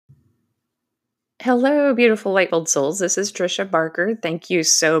Hello, beautiful light-filled souls. This is Trisha Barker. Thank you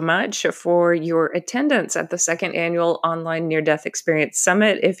so much for your attendance at the second annual Online Near-Death Experience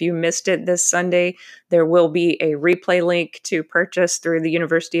Summit. If you missed it this Sunday, there will be a replay link to purchase through the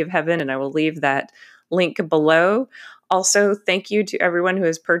University of Heaven, and I will leave that link below. Also, thank you to everyone who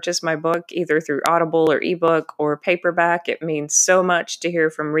has purchased my book, either through Audible or ebook or paperback. It means so much to hear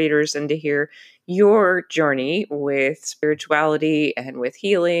from readers and to hear your journey with spirituality and with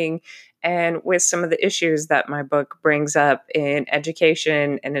healing and with some of the issues that my book brings up in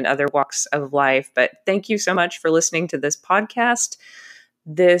education and in other walks of life. But thank you so much for listening to this podcast.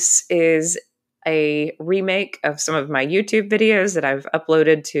 This is a remake of some of my YouTube videos that I've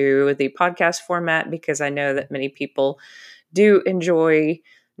uploaded to the podcast format because I know that many people do enjoy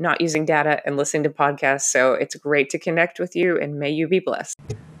not using data and listening to podcasts. So it's great to connect with you, and may you be blessed.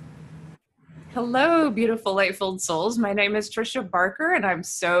 Hello, beautiful light-filled souls. My name is Trisha Barker, and I'm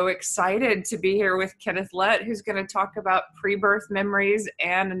so excited to be here with Kenneth Lett, who's going to talk about pre-birth memories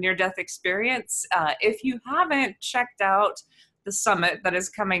and a near-death experience. If you haven't checked out the summit that is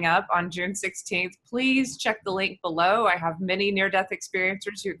coming up on June 16th, please check the link below. I have many near-death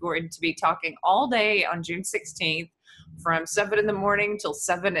experiencers who are going to be talking all day on June 16th from 7 in the morning till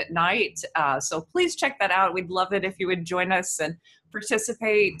 7 at night. So please check that out. We'd love it if you would join us and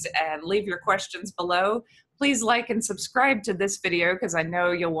participate and leave your questions below. Please like and subscribe to this video because I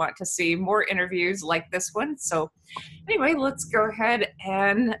know you'll want to see more interviews like this one. So anyway, let's go ahead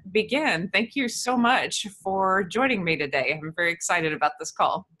and begin. Thank you so much for joining me today. I'm very excited about this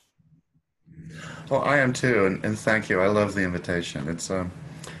call. Well, I am too, and thank you. I love the invitation. It's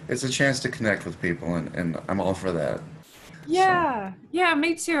a chance to connect with people, and I'm all for that. Yeah, yeah,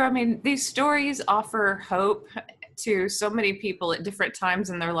 me too. I mean, these stories offer hope to so many people at different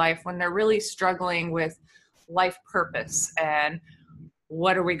times in their life when they're really struggling with life purpose and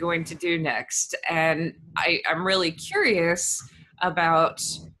what are we going to do next. And I'm really curious about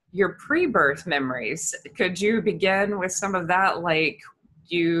your pre-birth memories. Could you begin with some of that? Like,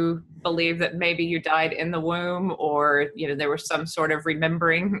 do you believe that maybe you died in the womb, or there was some sort of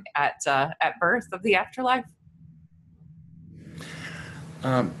remembering at birth of the afterlife?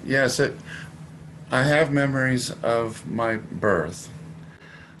 Yes, I have memories of my birth.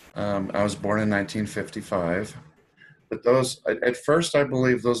 I was born in 1955, but at first I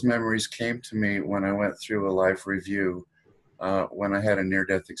believe those memories came to me when I went through a life review when I had a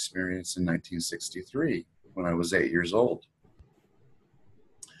near-death experience in 1963 when I was 8 years old.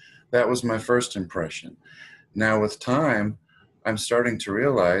 That was my first impression. Now with time, I'm starting to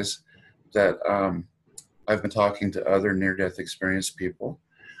realize that I've been talking to other near-death experience people.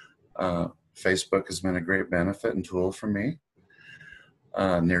 Facebook has been a great benefit and tool for me.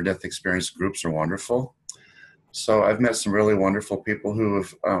 Near-death experience groups are wonderful. So I've met some really wonderful people who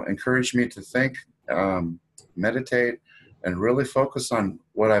have encouraged me to think, meditate, and really focus on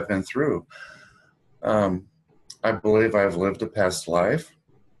what I've been through. I believe I've lived a past life.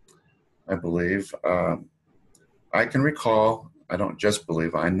 I believe I can recall, I don't just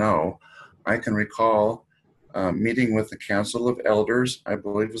believe, I know, I can recall meeting with the Council of Elders, I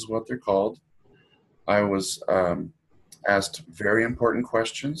believe is what they're called. I was asked very important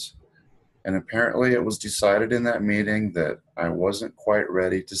questions, and apparently it was decided in that meeting that I wasn't quite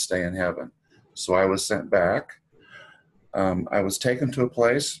ready to stay in heaven. So I was sent back. I was taken to a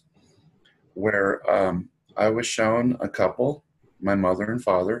place where I was shown a couple, my mother and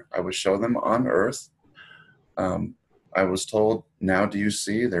father. I was shown them on earth. I was told, now do you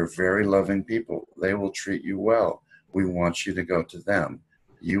see? They're very loving people. They will treat you well. We want you to go to them.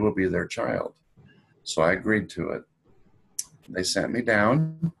 You will be their child. So I agreed to it. They sent me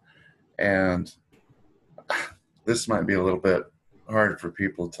down, and this might be a little bit hard for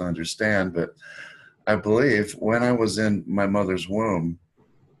people to understand, but I believe when I was in my mother's womb,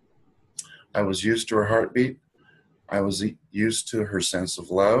 I was used to her heartbeat. I was used to her sense of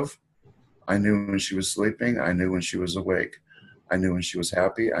love. I knew when she was sleeping. I knew when she was awake. I knew when she was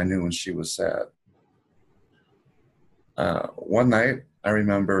happy. I knew when she was sad. One night, I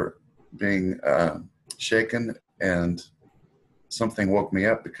remember being shaken, and something woke me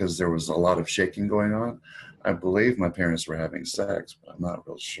up because there was a lot of shaking going on. I believe my parents were having sex, but I'm not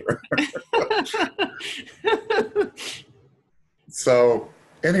real sure. So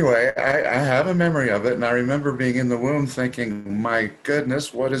anyway, I have a memory of it, and I remember being in the womb thinking, my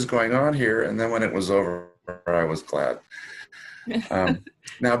goodness, what is going on here? And then when it was over, I was glad.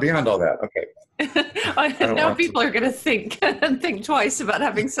 Now, beyond all that, okay. Now people are going to think twice about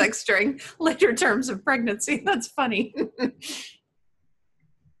having sex during later terms of pregnancy. That's funny.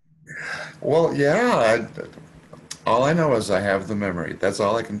 Well, yeah, All I know is I have the memory. That's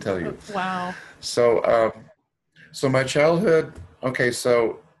all I can tell you. Wow. So, so my childhood. Okay,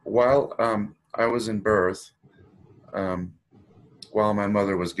 so while I was in birth, um, while my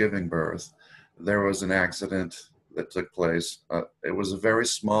mother was giving birth, there was an accident that took place. It was a very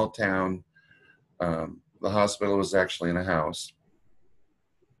small town. The hospital was actually in a house.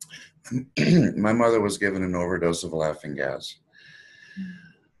 My mother was given an overdose of laughing gas.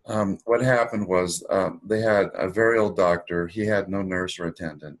 What happened was they had a very old doctor. He had no nurse or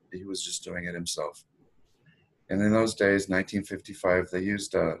attendant. He was just doing it himself. And in those days, 1955, they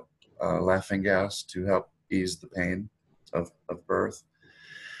used laughing gas to help ease the pain of birth.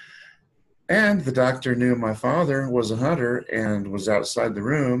 And the doctor knew my father was a hunter and was outside the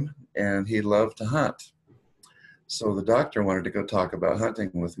room, and he loved to hunt. So the doctor wanted to go talk about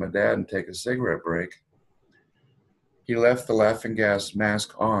hunting with my dad and take a cigarette break. He left the laughing gas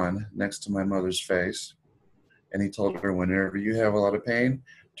mask on next to my mother's face, and he told her, whenever you have a lot of pain,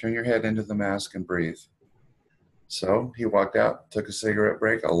 turn your head into the mask and breathe. So he walked out, took a cigarette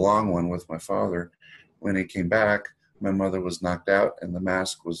break, a long one with my father. When he came back, my mother was knocked out and the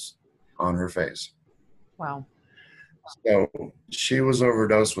mask was on her face. Wow. So she was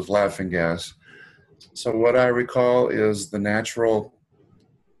overdosed with laughing gas. So what I recall is the natural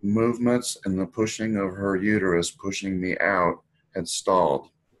movements and the pushing of her uterus, pushing me out, had stalled.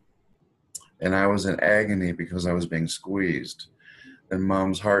 And I was in agony because I was being squeezed. And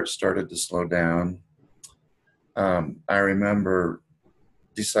mom's heart started to slow down. I remember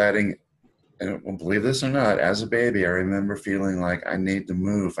deciding, and believe this or not, as a baby, I remember feeling like I need to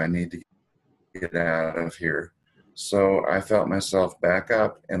move. I need to get out of here. So I felt myself back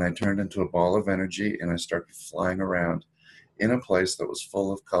up and I turned into a ball of energy and I started flying around in a place that was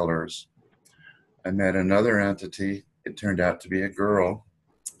full of colors. I met another entity. It turned out to be a girl.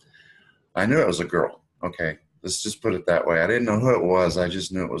 I knew it was a girl. Okay, let's just put it that way. I didn't know who it was. I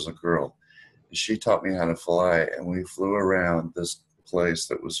just knew it was a girl. She taught me how to fly, and we flew around this place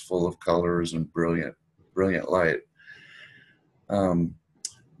that was full of colors and brilliant, brilliant light.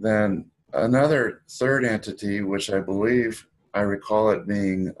 Then another third entity, which I believe I recall it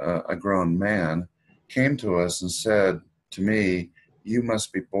being a grown man, came to us and said to me, "You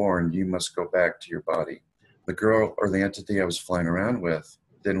must be born. You must go back to your body." The girl or the entity I was flying around with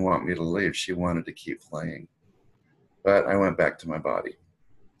didn't want me to leave. She wanted to keep flying, but I went back to my body.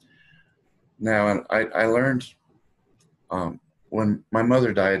 Now, and I learned when my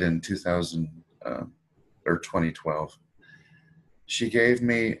mother died in 2000 or 2012, she gave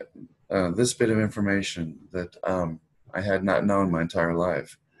me this bit of information that I had not known my entire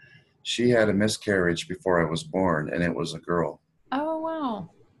life. She had a miscarriage before I was born, and it was a girl. Oh,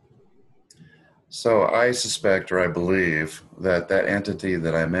 wow. So I suspect or I believe that that entity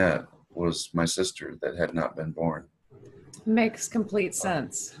that I met was my sister that had not been born. Makes complete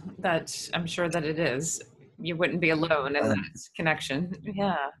sense. That I'm sure that it is. You wouldn't be alone in Um, that connection.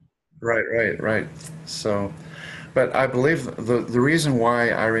 Yeah. right. So, but I believe the reason why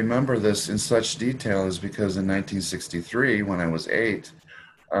I remember this in such detail is because in 1963, when I was 8,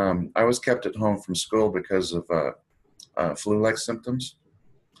 I was kept at home from school because of flu-like symptoms.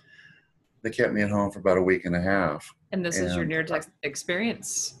 They kept me at home for about a week and a half. And this is your And near death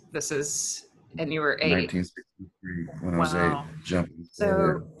experience. This is, and you were 8. 1963, when I was 8, Wow. jumping So,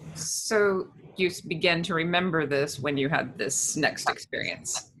 forward. so you began to remember this when you had this next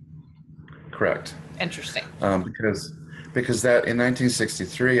experience. Correct. Interesting. Because that in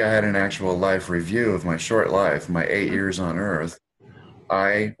 1963, I had an actual life review of my short life, my 8 years on Earth.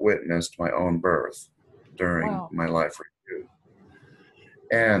 I witnessed my own birth during Wow. my life review.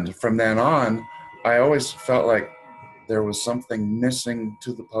 And from then on, I always felt like there was something missing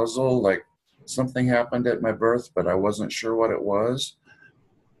to the puzzle, like something happened at my birth, but I wasn't sure what it was.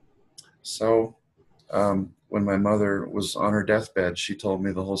 So when my mother was on her deathbed, she told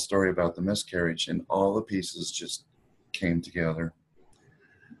me the whole story about the miscarriage, and all the pieces just came together.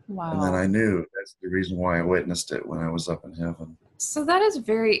 And then Wow. I knew that's the reason why I witnessed it when I was up in heaven. So that is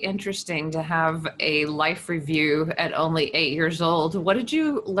very interesting to have a life review at only 8 years old. What did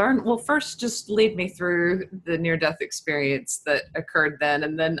you learn? Well, first, just lead me through the near death experience that occurred then.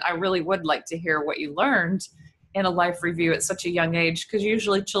 And then I really would like to hear what you learned in a life review at such a young age, because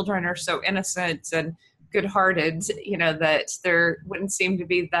usually children are so innocent and good hearted, that there wouldn't seem to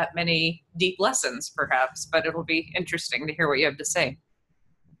be that many deep lessons, perhaps. But it'll be interesting to hear what you have to say.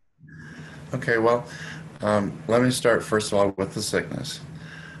 Okay, well, let me start first of all with the sickness.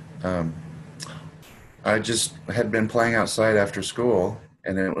 Um, I just had been playing outside after school,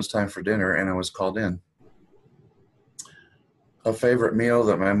 and it was time for dinner, and I was called in. A favorite meal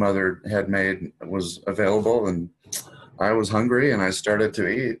that my mother had made was available, and I was hungry and I started to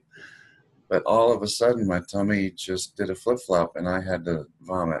eat, but all of a sudden my tummy just did a flip-flop and I had to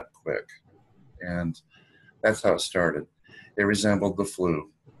vomit quick. And that's how it started. It resembled the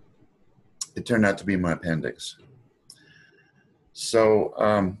flu. It turned out to be my appendix. So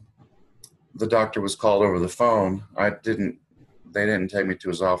the doctor was called over the phone. They didn't take me to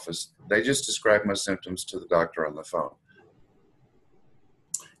his office. They just described my symptoms to the doctor on the phone.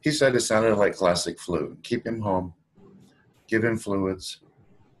 He said it sounded like classic flu. Keep him home, give him fluids,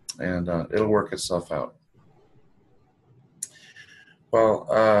 and it'll work itself out. Well,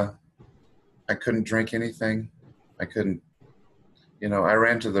 I couldn't drink anything. I couldn't, I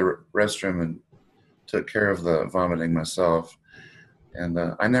ran to the restroom and took care of the vomiting myself. And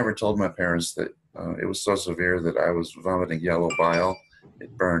I never told my parents that it was so severe that I was vomiting yellow bile.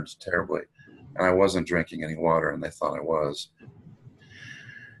 It burned terribly. And I wasn't drinking any water, and they thought I was.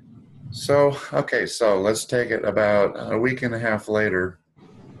 So let's take it about a week and a half later.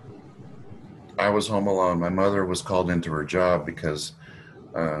 I was home alone. My mother was called into her job because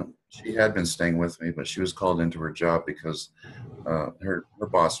she had been staying with me, but she was called into her job because her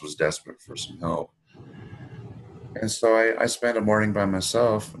boss was desperate for some help. And so I spent a morning by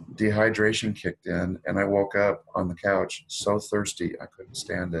myself. Dehydration kicked in, and I woke up on the couch so thirsty I couldn't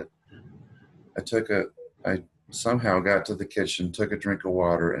stand it. I somehow got to the kitchen, took a drink of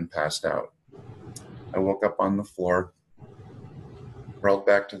water, and passed out. I woke up on the floor, rolled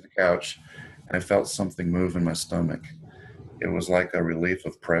back to the couch, and I felt something move in my stomach. It was like a relief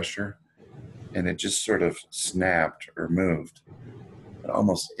of pressure, and it just sort of snapped or moved. And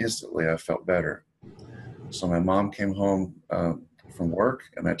almost instantly, I felt better. So my mom came home from work,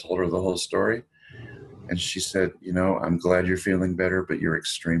 and I told her the whole story. And she said, I'm glad you're feeling better, but you're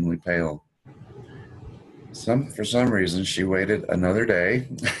extremely pale. For some reason, she waited another day.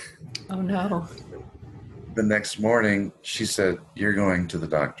 Oh, no. The next morning, she said, you're going to the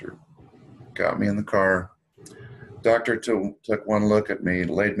doctor. Got me in the car. Doctor took one look at me,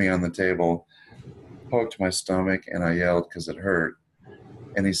 laid me on the table, poked my stomach, and I yelled because it hurt.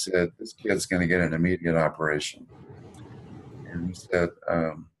 And he said, this kid's going to get an immediate operation. And he said,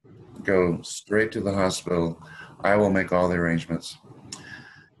 go straight to the hospital. I will make all the arrangements.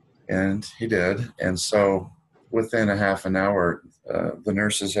 And he did. And so within a half an hour, the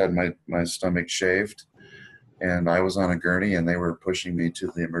nurses had my stomach shaved, and I was on a gurney, and they were pushing me to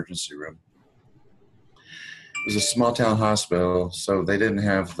the emergency room. It was a small town hospital, so they didn't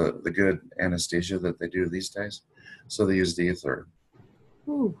have the good anesthesia that they do these days. So they used ether.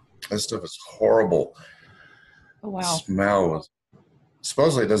 Ooh. This stuff is horrible. Oh, wow. The smell was,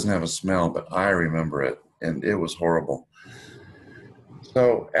 supposedly it doesn't have a smell, but I remember it, and it was horrible.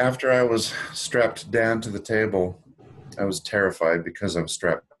 So after I was strapped down to the table, I was terrified because I was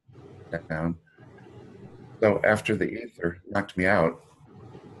strapped down. So after the ether knocked me out,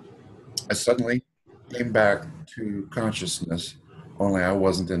 I suddenly came back to consciousness, only I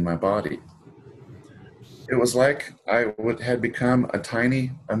wasn't in my body. It was like I had become a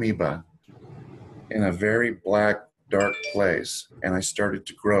tiny amoeba in a very black, dark place, and I started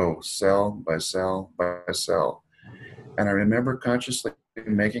to grow cell by cell by cell. And I remember consciously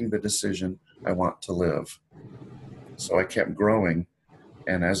making the decision, I want to live. So I kept growing,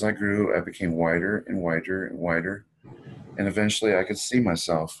 and as I grew, I became wider and wider and wider, and eventually I could see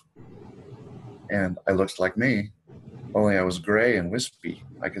myself. And I looked like me, only I was gray and wispy.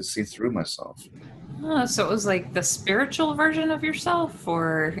 I could see through myself. Oh, so it was like the spiritual version of yourself,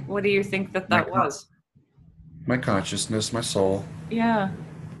 or what do you think that was? My consciousness, my soul. Yeah.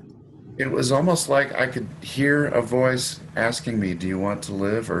 It was almost like I could hear a voice asking me, do you want to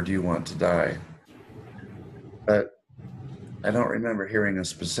live or do you want to die? But I don't remember hearing a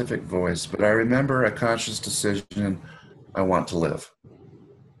specific voice, but I remember a conscious decision, I want to live.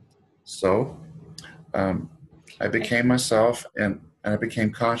 So I became myself, and I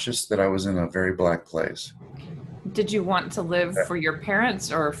became conscious that I was in a very black place. Did you want to live for your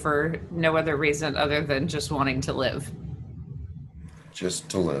parents or for no other reason other than just wanting to live? Just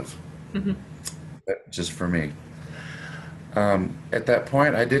to live. Mm-hmm. Just for me. At that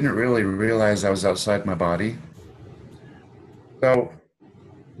point, I didn't really realize I was outside my body. So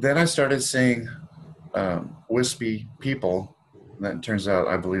then I started seeing wispy people, that it turns out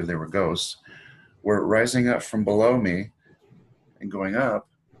I believe they were ghosts, were rising up from below me and going up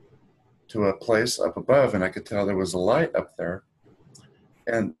to a place up above, and I could tell there was a light up there.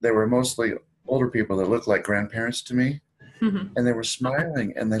 And they were mostly older people that looked like grandparents to me. Mm-hmm. And they were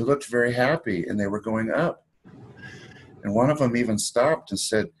smiling, and they looked very happy, and they were going up. And one of them even stopped and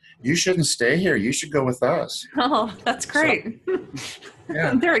said, you shouldn't stay here. You should go with us. Oh, that's great. So,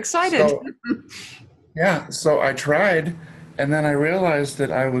 yeah. They're excited. Yeah, so I tried, and then I realized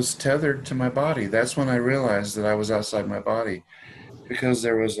that I was tethered to my body. That's when I realized that I was outside my body because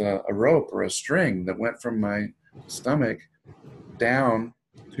there was a rope or a string that went from my stomach down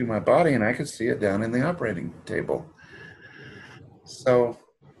to my body, and I could see it down in the operating table. So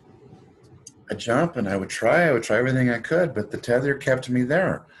I jump and I would try everything I could, but the tether kept me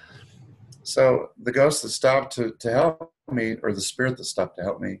there. So the ghost that stopped to help me, or the spirit that stopped to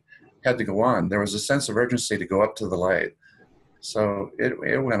help me, had to go on. There was a sense of urgency to go up to the light. So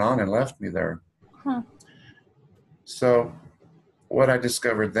it went on and left me there. Huh. So what I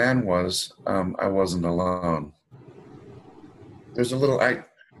discovered then was I wasn't alone. There's a little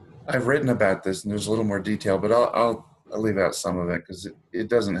I've written about this, and there's a little more detail, but I'll leave out some of it because it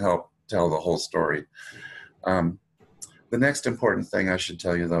doesn't help tell the whole story. Um, the next important thing I should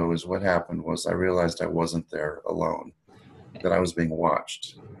tell you though is what happened was I realized I wasn't there alone, that I was being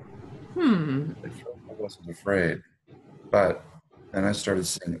watched. Hmm. At first I wasn't afraid, but then I started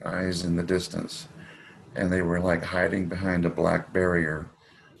seeing eyes in the distance, and they were like hiding behind a black barrier.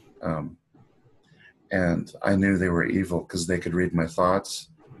 Um, and I knew they were evil because they could read my thoughts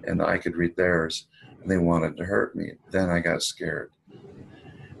and I could read theirs, and they wanted to hurt me. Then I got scared,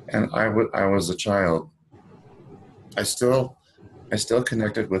 and I was a child. I still I still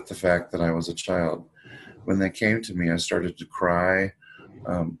connected with the fact that I was a child. When they came to me, I started to cry.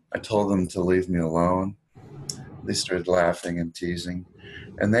 I told them to leave me alone. They started laughing and teasing,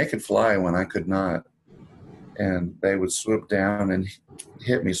 and they could fly when I could not. And they would swoop down and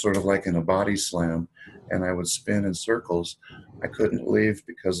hit me sort of like in a body slam, and I would spin in circles. I couldn't leave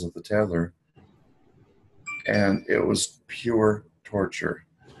because of the tether, and it was pure torture.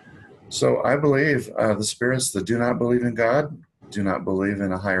 So I believe the spirits that do not believe in God, do not believe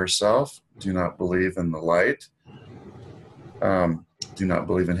in a higher self, do not believe in the light, do not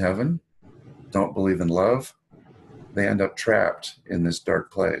believe in heaven, don't believe in love, they end up trapped in this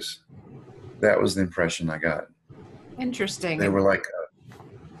dark place. That was the impression I got. Interesting. They were like,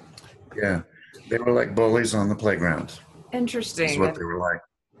 yeah, they were like bullies on the playground, is Interesting. what they were like.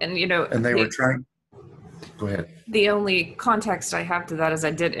 And you know, And they were trying, go ahead. the only context I have to that is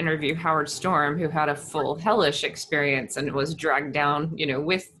I did interview Howard Storm, who had a full hellish experience and was dragged down,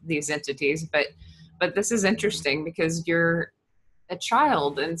 with these entities. But this is interesting because you're a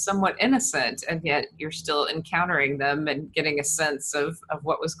child and somewhat innocent, and yet you're still encountering them and getting a sense of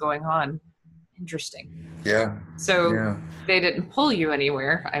what was going on. Interesting. Yeah, So yeah. they didn't pull you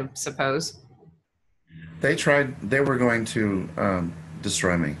anywhere, I suppose. They were going to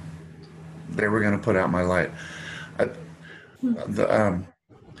destroy me. They were going to put out my light. I, the,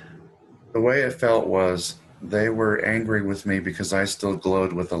 the way it felt was they were angry with me because I still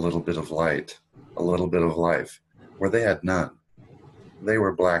glowed with a little bit of light, a little bit of life, where they had none. They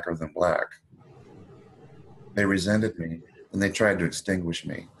were blacker than black. They resented me and they tried to extinguish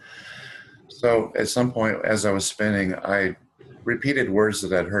me. So at some point, as I was spinning, I repeated words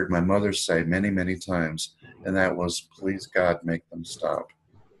that I'd heard my mother say many, many times, and that was, please God, make them stop.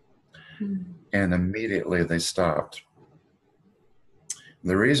 And immediately they stopped.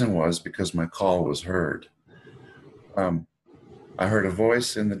 The reason was because my call was heard. I heard a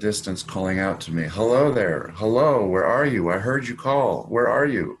voice in the distance calling out to me, hello there, hello, where are you? I heard you call, where are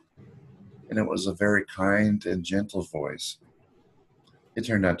you? And it was a very kind and gentle voice. It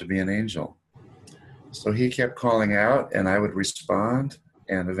turned out to be an angel. So he kept calling out and I would respond,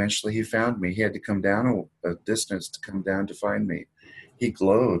 and eventually he found me. He had to come down a distance to come down to find me. He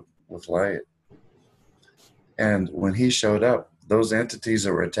glowed with light. And when he showed up, those entities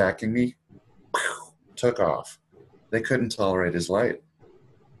that were attacking me took off. They couldn't tolerate his light.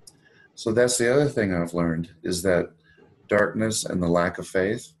 So that's the other thing I've learned, is that darkness and the lack of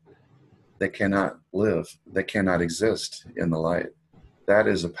faith, they cannot live. They cannot exist in the light. That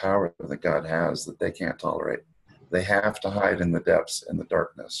is a power that God has that they can't tolerate. They have to hide in the depths and the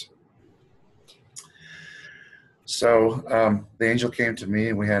darkness. So the angel came to me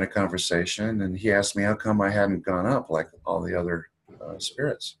and we had a conversation, and he asked me how come I hadn't gone up like all the other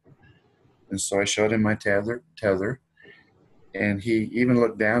spirits. And so I showed him my tether, and he even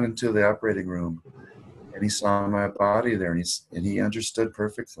looked down into the operating room, and he saw my body there, and he understood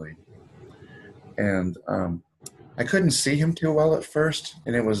perfectly. And I couldn't see him too well at first,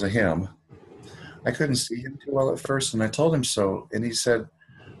 and it was a him. I couldn't see him too well at first, and I told him so, and he said,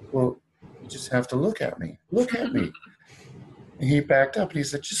 well, you just have to look at me. Look at me. And he backed up, and he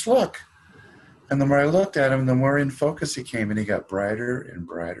said, just look. And the more I looked at him, the more in focus he came, and he got brighter and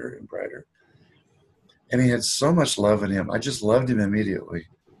brighter and brighter. And he had so much love in him. I just loved him immediately.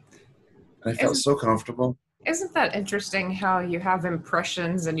 And I felt so comfortable. Isn't that interesting how you have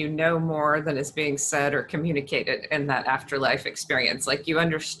impressions and you know more than is being said or communicated in that afterlife experience? Like you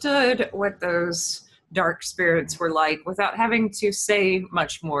understood what those dark spirits were like without having to say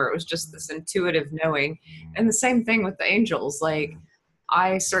much more. It was just this intuitive knowing. And the same thing with the angels. Like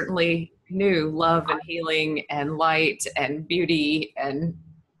I certainly knew love and healing and light and beauty and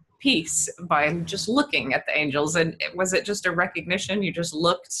peace by just looking at the angels. And was it just a recognition? You just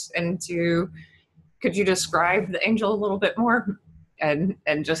looked into, could you describe the angel a little bit more and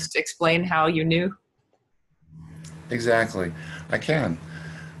just explain how you knew? Exactly. I can.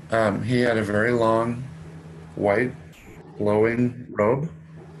 He had a very long, white, flowing robe,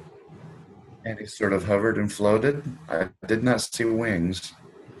 and he sort of hovered and floated. I did not see wings.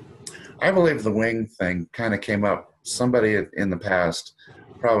 I believe the wing thing kind of came up. Somebody in the past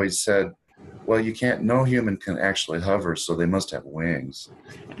probably said, well, you can't, no human can actually hover, so they must have wings.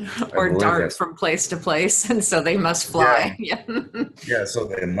 I Or believe dart that's, from place to place, and so they must yeah, fly. Yeah. yeah, so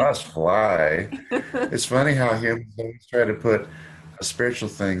they must fly. It's funny how humans always try to put spiritual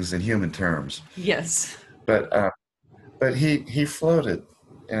things in human terms. Yes. But he floated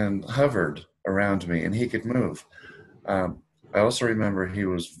and hovered around me, and he could move. Um, I also remember he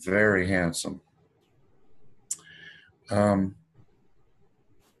was very handsome. Um,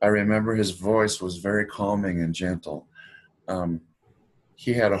 I remember his voice was very calming and gentle. Um,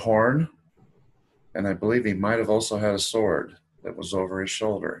 he had a horn, and I believe he might have also had a sword that was over his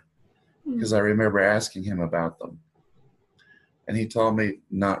shoulder, because I remember asking him about them. And he told me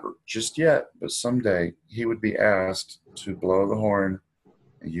not just yet, but someday he would be asked to blow the horn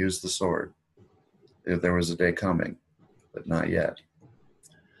and use the sword. If there was a day coming, but not yet.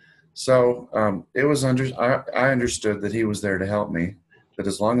 So it was I understood that he was there to help me, that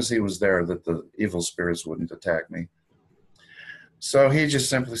as long as he was there, that the evil spirits wouldn't attack me. So he just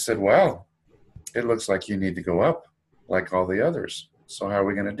simply said, well, it looks like you need to go up like all the others. So how are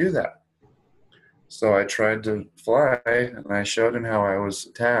we going to do that? So I tried to fly, and I showed him how I was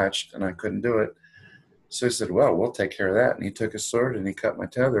attached, and I couldn't do it. So he said, well, we'll take care of that. And he took his sword and he cut my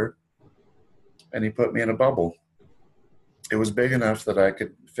tether, and he put me in a bubble. It was big enough that I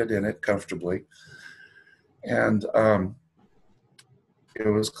could fit in it comfortably. And it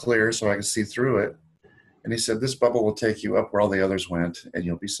was clear so I could see through it. And he said, this bubble will take you up where all the others went, and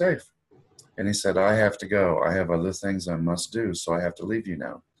you'll be safe. And he said, I have to go. I have other things I must do, so I have to leave you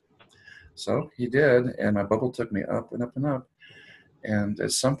now. So he did, and my bubble took me up and up and up. And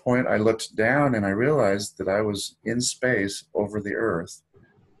at some point, I looked down and I realized that I was in space over the earth,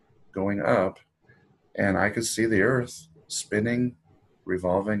 going up, and I could see the earth spinning,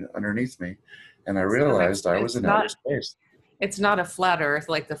 revolving underneath me. And I So realized I was it's in outer not space. it's not a flat earth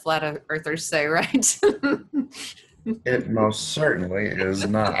like the flat earthers say, right? It most certainly is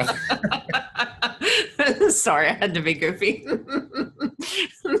not. Sorry, I had to be goofy.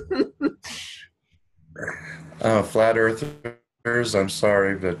 Flat earthers, I'm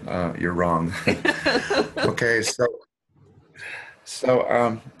sorry, but you're wrong. Okay, so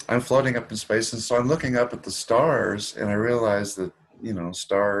I'm floating up in space, and so I'm looking up at the stars, and I realized that,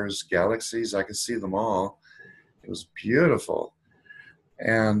 stars, galaxies, I could see them all. It was beautiful.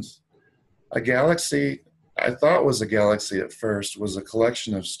 And a galaxy, I thought was a galaxy at first, was a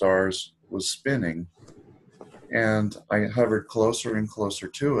collection of stars, was spinning, and I hovered closer and closer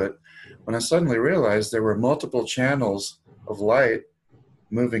to it when I suddenly realized there were multiple channels of light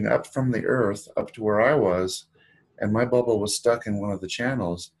moving up from the earth up to where I was, and my bubble was stuck in one of the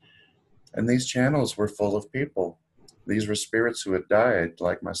channels. And these channels were full of people. These were spirits who had died,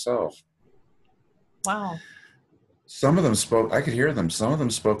 like myself. Wow. Some of them spoke, I could hear them, some of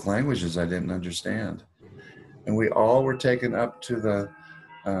them spoke languages I didn't understand. And we all were taken up to the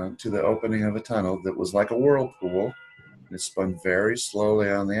opening of a tunnel that was like a whirlpool. It spun very slowly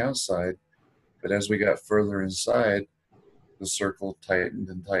on the outside, but as we got further inside, the circle tightened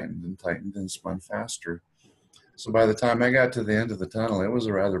and tightened and tightened and spun faster. So by the time I got to the end of the tunnel, it was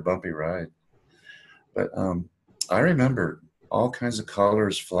a rather bumpy ride. But I remember all kinds of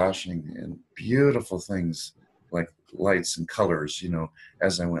colors flashing and beautiful things like lights and colors,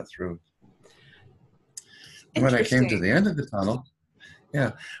 as I went through. And when I came to Interesting. the end of the tunnel,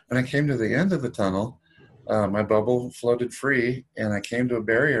 yeah, when I came to the end of the tunnel, my bubble floated free, and I came to a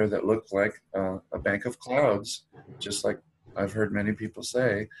barrier that looked like a bank of clouds, just like I've heard many people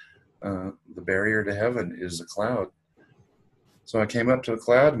say, the barrier to heaven is a cloud. So I came up to a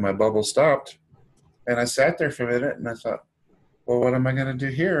cloud, and my bubble stopped, and I sat there for a minute, and I thought, well, what am I going to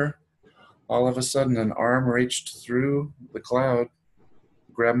do here? All of a sudden, an arm reached through the cloud,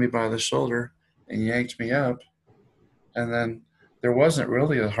 grabbed me by the shoulder, and yanked me up. And then there wasn't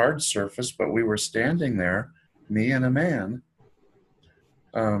really a hard surface, but we were standing there, me and a man,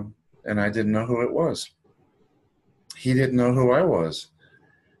 and I didn't know who it was. He didn't know who I was.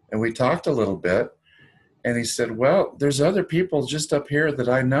 And we talked a little bit, and he said, well, there's other people just up here that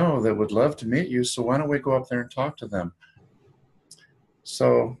I know that would love to meet you, so why don't we go up there and talk to them?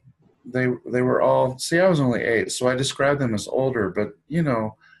 So they were all, see, I was only 8, so I described them as older, but, you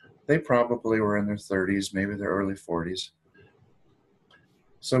know, they probably were in their 30s, maybe their early 40s.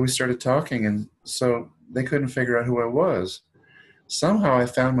 So we started talking, and so they couldn't figure out who I was. Somehow I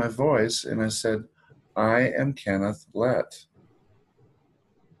found my voice, and I said, I am Kenneth Lett.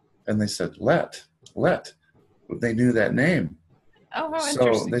 And they said, Lett. They knew that name. Oh, how So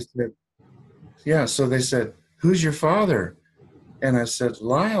interesting. they said, yeah, so they said, who's your father? And I said,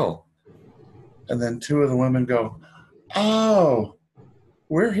 Lyle. And then 2 of the women go, oh,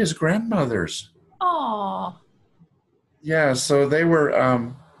 we're his grandmothers. Oh, Yeah, so they were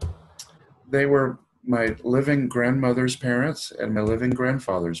my living grandmother's parents and my living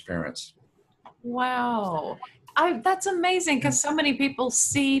grandfather's parents. wow. That's amazing because so many people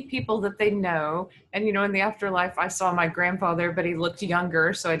see people that they know. And, you know, in the afterlife, I saw my grandfather, but he looked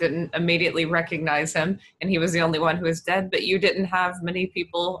younger, so I didn't immediately recognize him. And he was the only one who was dead. But you didn't have many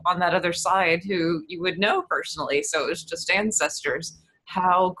people on that other side who you would know personally. So it was just ancestors.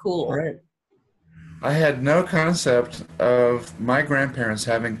 How cool. Right. I had no concept of my grandparents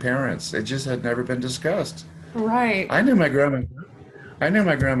having parents. It just had never been discussed. Right. I knew my grandma I knew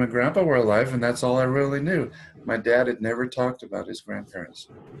my grandma and grandpa were alive, and that's all I really knew. My dad had never talked about his grandparents.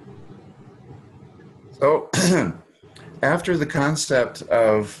 So after the concept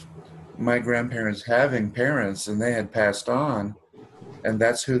of my grandparents having parents and they had passed on, and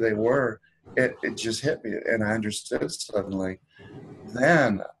that's who they were, it just hit me, and I understood suddenly.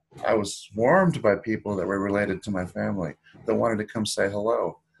 Then I was swarmed by people that were related to my family that wanted to come say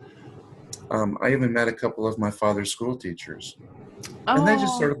hello. I even met a couple of my father's school teachers, and Oh, they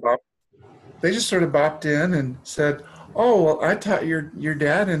just sort of bopped in and said, "Oh, well, I taught your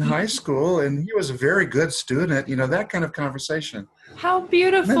dad in high school, and he was a very good student." You know, that kind of conversation. how And then they,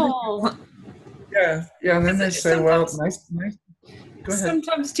 beautiful. yeah, yeah, and then they Because say, "Well, sometimes nice. Go ahead."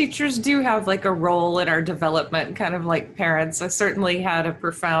 sometimes teachers do have like a role in our development, kind of like parents. I certainly had a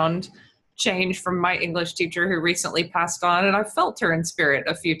profound change from my English teacher who recently passed on, and I felt her in spirit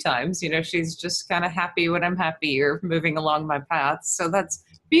a few times. You know, she's just kind of happy when I'm happy or moving along my path. So that's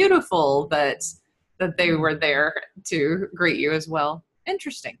beautiful that they were there to greet you as well.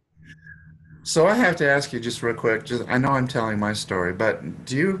 Interesting. So I have to ask you just real quick. Just I know I'm telling my story, but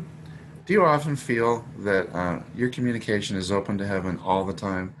do you often feel that your communication is open to heaven all the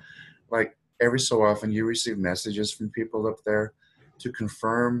time? Like every so often, you receive messages from people up there to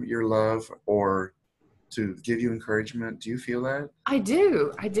confirm your love or to give you encouragement. Do you feel that? I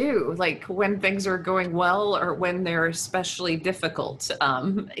do. I do. Like when things are going well or when they're especially difficult.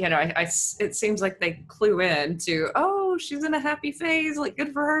 You know, it seems like they clue in to, oh, she's in a happy phase, like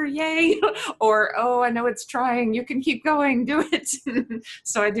good for her, yay. Or, oh, I know it's trying, you can keep going, do it.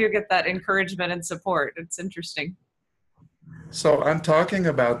 So I do get that encouragement and support. It's interesting. So I'm talking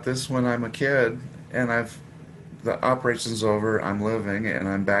about this when I'm a kid, and the operation's over, I'm living, and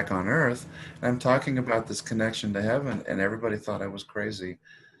I'm back on Earth. And I'm talking about this connection to heaven, and everybody thought I was crazy.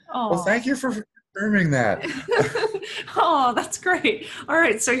 Well, Oh. thank you for confirming that. Oh, that's great. All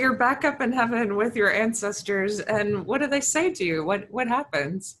right, so you're back up in heaven with your ancestors, and what do they say to you? What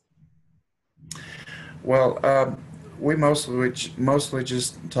happens? Well, we mostly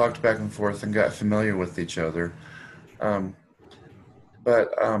just talked back and forth and got familiar with each other. Um,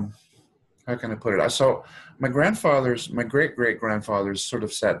 but how can I put it? So my great great grandfathers sort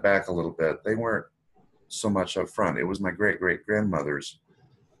of sat back a little bit. They weren't so much up front. It was my great great grandmothers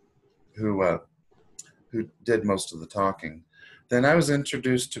who who did most of the talking. Then I was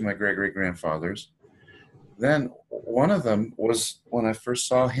introduced to my great great grandfathers. Then one of them was when I first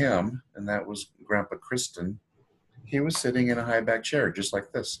saw him, and that was Grandpa Kristen. He was sitting in a high back chair, just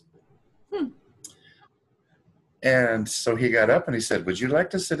like this. Hmm. And so he got up and he said, "Would you like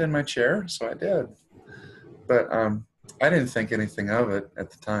to sit in my chair?" So I did. But I didn't think anything of it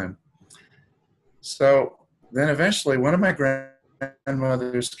at the time. So then eventually one of my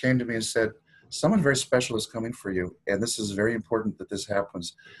grandmothers came to me and said, "Someone very special is coming for you, and this is very important that this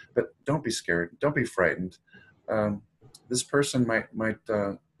happens. But don't be scared. Don't be frightened. Um, this person might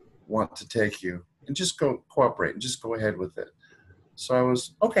want to take you, and just go cooperate and just go ahead with it." So I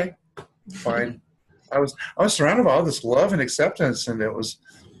was okay, fine. I was surrounded by all this love and acceptance, and it was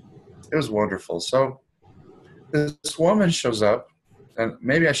wonderful. So this woman shows up, and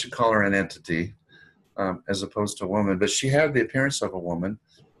maybe I should call her an entity. as opposed to a woman, but she had the appearance of a woman.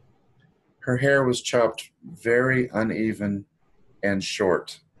 Her hair was chopped very uneven and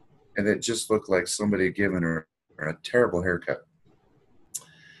short, and it just looked like somebody had given her a terrible haircut.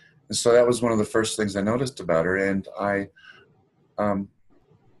 And so that was one of the first things I noticed about her, and I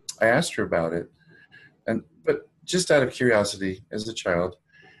asked her about it, but just out of curiosity as a child,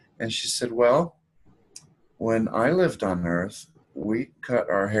 and she said, "Well, when I lived on Earth, we cut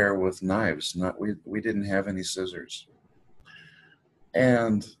our hair with knives. Not we didn't have any scissors."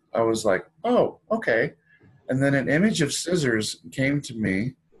 And I was like, "Oh, okay." And then an image of scissors came to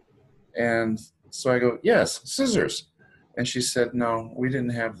me, and so I go, "Yes, scissors." And she said, "No, we didn't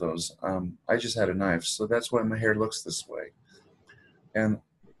have those. I just had a knife, so that's why my hair looks this way." And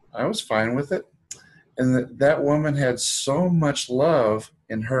I was fine with it. And that woman had so much love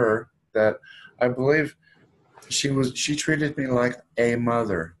in her that I believe she treated me like a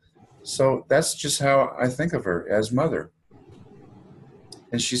mother. So that's just how I think of her, as mother.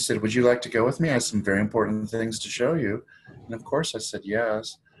 And she said, "Would you like to go with me? I have some very important things to show you." And of course I said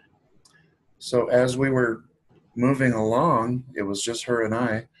yes. So as we were moving along, it was just her and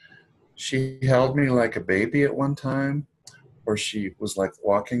I. She held me like a baby at one time, or she was like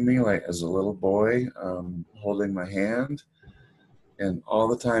walking me like as a little boy, holding my hand, and all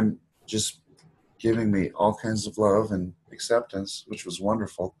the time just giving me all kinds of love and acceptance, which was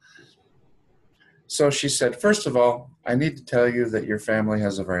wonderful. So she said, "First of all, I need to tell you that your family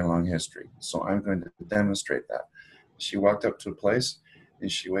has a very long history, so I'm going to demonstrate that." She walked up to a place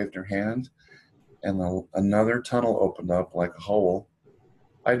and she waved her hand, and another tunnel opened up like a hole.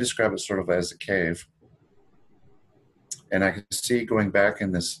 I describe it sort of as a cave. And I could see going back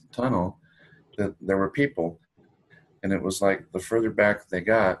in this tunnel that there were people. And it was like the further back they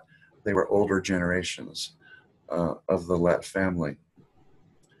got, they were older generations of the Lett family.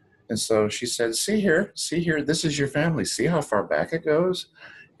 And so she said, see here, this is your family. See how far back it goes?"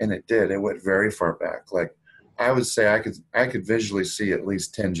 And it did. It went very far back. Like I would say I could visually see at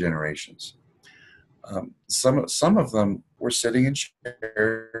least 10 generations. Some of them were sitting in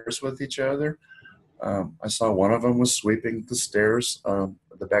chairs with each other. I saw one of them was sweeping the stairs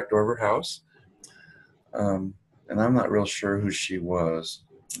at the back door of her house. And I'm not real sure who she was.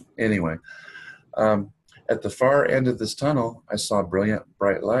 Anyway, at the far end of this tunnel, I saw a brilliant,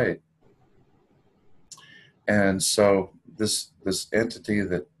 bright light. And so this entity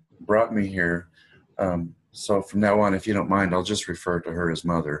that brought me here, so from now on, if you don't mind, I'll just refer to her as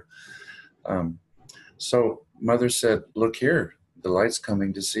Mother. So Mother said, "Look here, the light's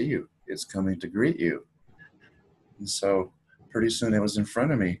coming to see you. It's coming to greet you." And so pretty soon it was in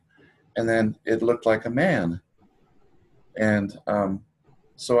front of me, and then it looked like a man. And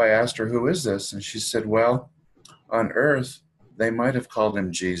so I asked her, "Who is this?" And she said, "Well, on Earth, they might have called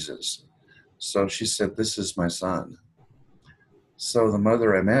him Jesus." So she said, "This is my son." So the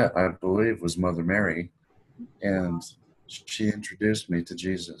mother I met, I believe, was Mother Mary, and she introduced me to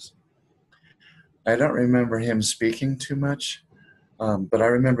Jesus. I don't remember him speaking too much, but I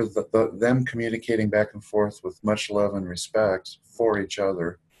remember them communicating back and forth with much love and respect for each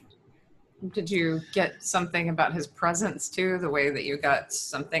other. Did you get something about his presence too, the way that you got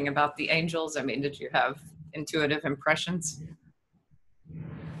something about the angels? I mean, did you have intuitive impressions?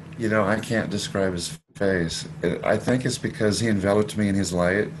 You know, I can't describe his face. I think it's because he enveloped me in his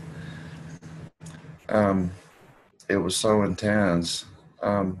light. Um, it was so intense.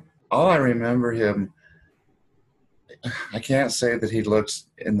 All I remember him, I can't say that he looks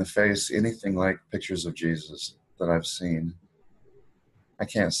in the face anything like pictures of Jesus that I've seen. I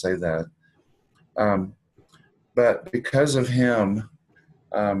can't say that. But because of him,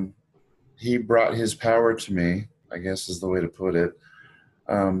 he brought his power to me, I guess is the way to put it.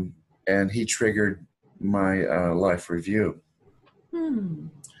 And he triggered my life review.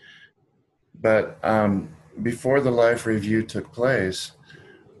 But before the life review took place,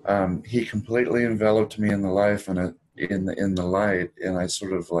 he completely enveloped me in the life and in the light, and I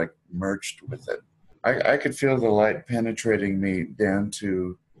sort of like merged with it. I could feel the light penetrating me down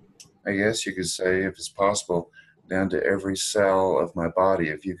to, I guess you could say, if it's possible, down to every cell of my body,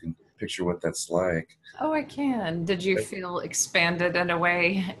 if you can picture what that's like. Oh, I can. Did you feel expanded in a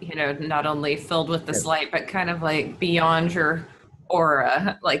way, not only filled with this light, but kind of like beyond your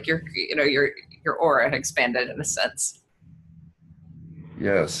aura, like your aura had expanded in a sense?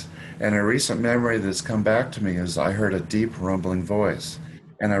 Yes. And a recent memory that's come back to me is I heard a deep rumbling voice,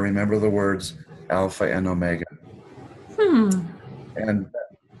 and I remember the words Alpha and Omega. And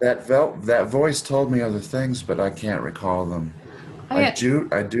that voice told me other things, but I can't recall them. I do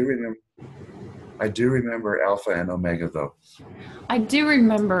remember. I do remember Alpha and Omega, though. I do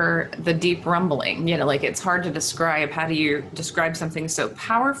remember the deep rumbling. Like it's hard to describe. How do you describe something so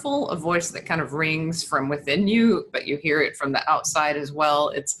powerful? A voice that kind of rings from within you, but you hear it from the outside as well.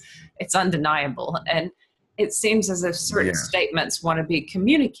 It's undeniable, and it seems as if certain Yeah, statements want to be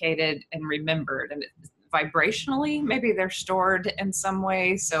communicated and remembered, and vibrationally, maybe they're stored in some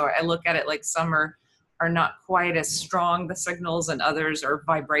way. So I look at it like some are not quite as strong, the signals, and others are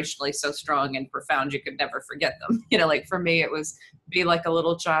vibrationally so strong and profound you could never forget them. Like for me, it was be like a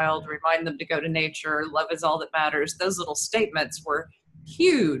little child, remind them to go to nature, love is all that matters. Those little statements were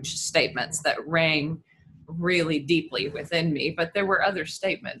huge statements that rang really deeply within me, but there were other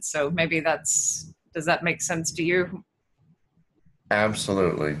statements. So maybe does that make sense to you?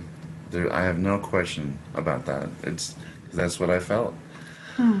 absolutely. I have no question about that. That's what I felt.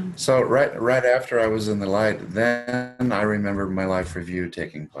 So right after I was in the light, then I remember my life review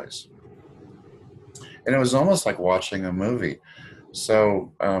taking place, and it was almost like watching a movie.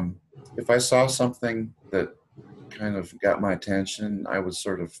 So if I saw something that kind of got my attention, I would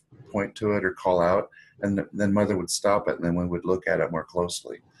sort of point to it or call out, and then Mother would stop it, and then we would look at it more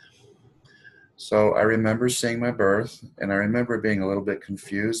closely. So I remember seeing my birth, and I remember being a little bit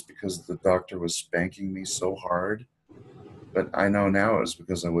confused because the doctor was spanking me so hard. But I know now it was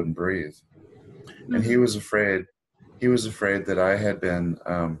because I wouldn't breathe, and he Mhm. was afraid. He was afraid that I had been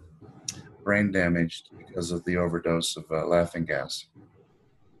brain damaged because of the overdose of laughing gas.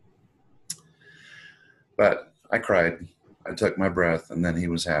 But I cried. I took my breath, and then he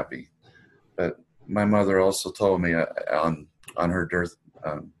was happy. But my mother also told me on her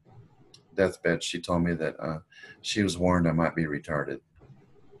deathbed, she told me that she was warned I might be retarded,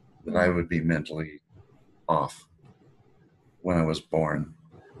 that I would be mentally off when I was born.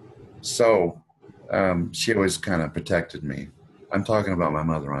 So she always kind of protected me. I'm talking about my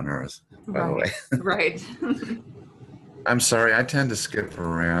mother on earth, by the Right, way. right. I'm sorry, I tend to skip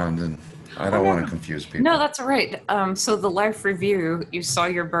around and I Oh don't want to no, confuse no, people. that's all right. So the life review, you saw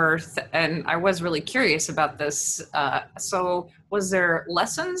your birth, and I was really curious about this. So was there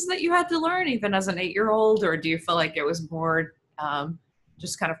lessons that you had to learn even as an 8-year old, or do you feel like it was more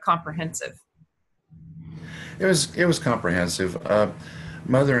just kind of comprehensive? It was comprehensive.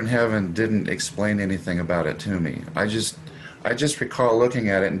 Mother in Heaven didn't explain anything about it to me. I just recall looking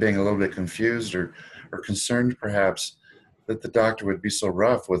at it and being a little bit confused or concerned perhaps that the doctor would be so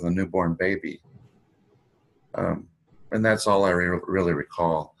rough with a newborn baby. Um, and that's all I really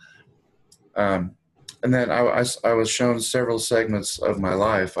recall. Um, and then I was shown several segments of my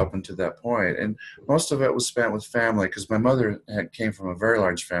life up until that point, and most of it was spent with family because my mother came from a very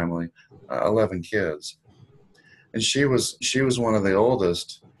large family, 11 kids, and she was one of the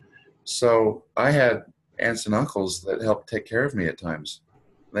oldest. So I had aunts and uncles that helped take care of me at times.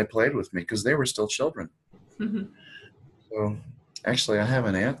 They played with me because they were still children. So actually, I have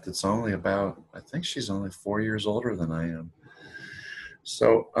an aunt that's only about, I think she's only 4 years older than I am.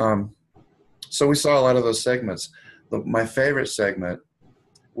 So so we saw a lot of those segments. My favorite segment,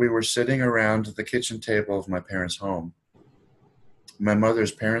 we were sitting around the kitchen table of my parents' home. My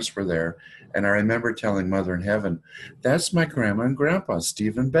mother's parents were there, and I remember telling Mother in Heaven, "That's my grandma and grandpa,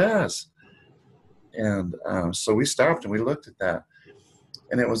 Steve and Baz." And so we stopped and we looked at that.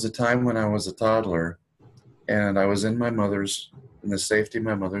 And it was a time when I was a toddler, and I was in the safety of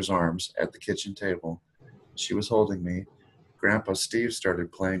my mother's arms at the kitchen table. She was holding me. Grandpa Steve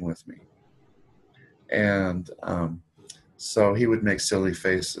started playing with me. And so he would make silly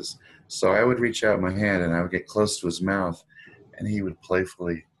faces. So I would reach out my hand and I would get close to his mouth, and he would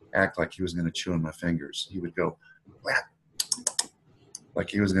playfully act like he was going to chew on my fingers. He would go, "Whap," like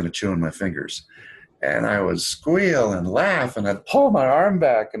he was going to chew on my fingers. And I would squeal and laugh, and I'd pull my arm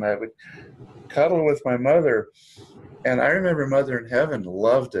back, and I would cuddle with my mother. And I remember Mother in Heaven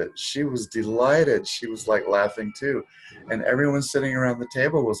loved it. She was delighted. She was like laughing too. And everyone sitting around the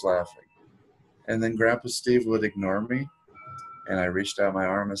table was laughing. And then Grandpa Steve would ignore me. And I reached out my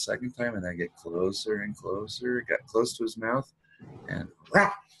arm a second time, and I get closer and closer, got close to his mouth, and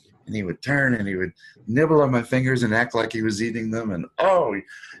rah, and he would turn and he would nibble on my fingers and act like he was eating them. And oh,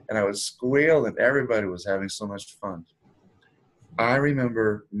 and I would squeal, and everybody was having so much fun. I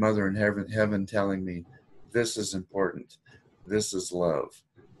remember Mother in Heaven telling me, "This is important. This is love.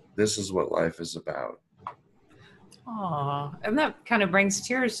 This is what life is about." Aw, and that kind of brings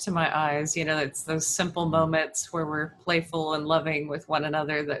tears to my eyes. It's those simple moments where we're playful and loving with one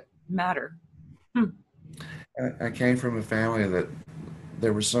another that matter. Hmm. I came from a family that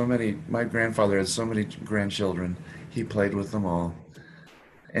there were so many, my grandfather had so many grandchildren. He played with them all.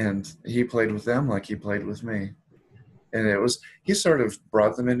 And he played with them like he played with me. And he sort of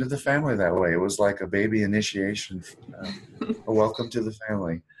brought them into the family that way. It was like a baby initiation, a welcome to the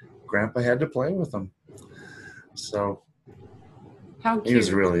family. Grandpa had to play with them. So How cute. he was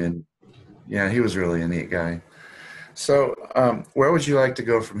he was really a neat guy. So where would you like to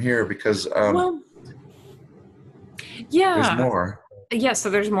go from here? Because Well, there's yeah. more. Yeah, so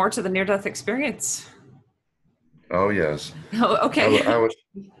there's more to the near-death experience. Oh, yes. Oh, okay. I was,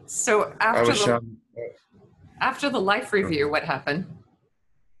 So I was shown. after the life review, what happened?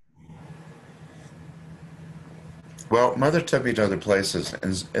 Well, Mother took me to other places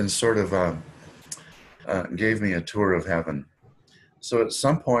and sort of gave me a tour of heaven. So at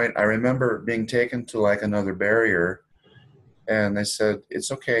some point, I remember being taken to like another barrier, and they said,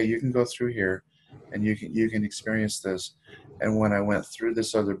 "It's okay, you can go through here, and you can experience this." And when I went through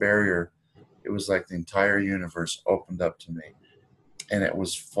this other barrier, it was like the entire universe opened up to me, and it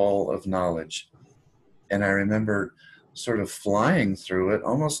was full of knowledge. And I remember sort of flying through it,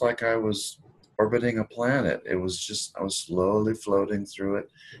 almost like I was orbiting a planet. It was just, I was slowly floating through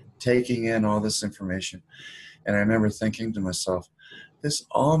it, taking in all this information. And I remember thinking to myself, this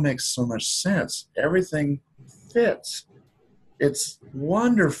all makes so much sense. Everything fits. It's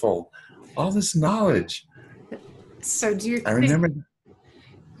wonderful. All this knowledge. So I remember.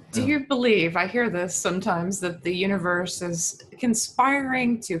 do you believe, I hear this sometimes, that the universe is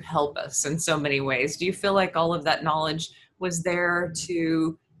conspiring to help us in so many ways? Do you feel like all of that knowledge was there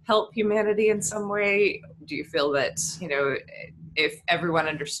to help humanity in some way? Do you feel that, if everyone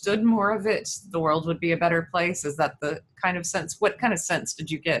understood more of it, the world would be a better place? Is that the kind of sense? What kind of sense did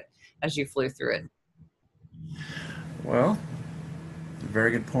you get as you flew through it? Well,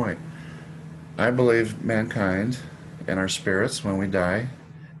 very good point. I believe mankind and our spirits, when we die,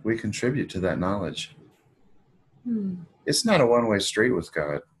 we contribute to that knowledge. It's not a one-way street with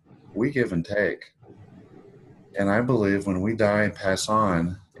God. We give and take. And I believe when we die and pass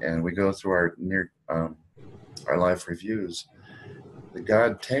on, and we go through our life reviews, that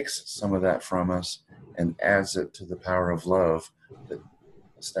God takes some of that from us and adds it to the power of love that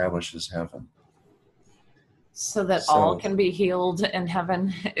establishes heaven. So that all can be healed in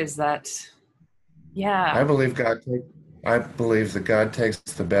heaven? Is that, yeah. I believe that God takes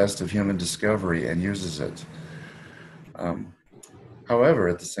the best of human discovery and uses it. However,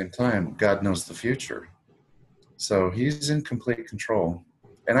 at the same time, God knows the future. So he's in complete control.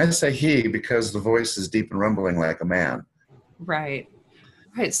 And I say he because the voice is deep and rumbling like a man. Right.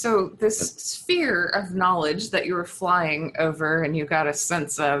 Right. So this sphere of knowledge that you were flying over and you got a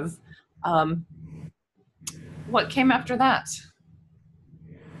sense of, what came after that?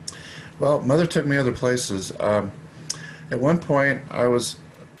 Well, Mother took me other places. At one point,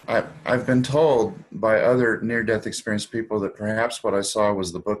 I've been told by other near-death experience people that perhaps what I saw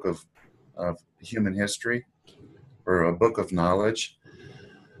was the book of human history, or a book of knowledge.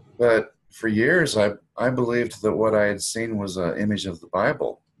 But for years, I believed that what I had seen was an image of the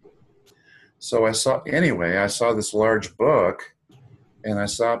Bible. So I saw this large book, and I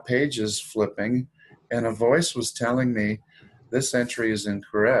saw pages flipping, and a voice was telling me, this entry is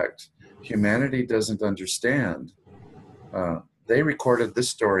incorrect. Humanity doesn't understand. They recorded this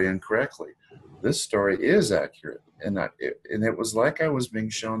story incorrectly. This story is accurate. And it was like I was being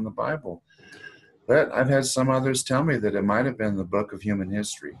shown the Bible. But I've had some others tell me that it might have been the book of human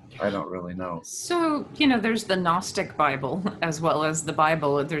history. I don't really know. So, there's the Gnostic Bible as well as the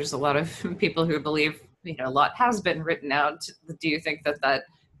Bible. There's a lot of people who believe, a lot has been written out. Do you think that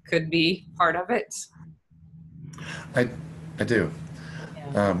could be part of it? I do.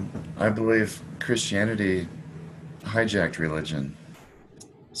 Yeah. I believe Christianity hijacked religion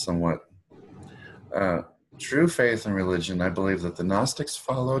somewhat. True faith in religion, I believe that the Gnostics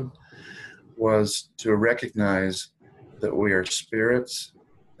followed, was to recognize that we are spirits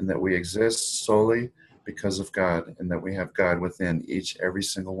and that we exist solely because of God, and that we have God within every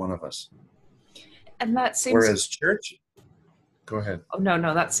single one of us. And that seems... Whereas church... Go ahead. Oh,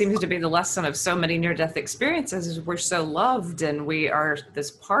 no, that seems to be the lesson of so many near-death experiences, is we're so loved and we are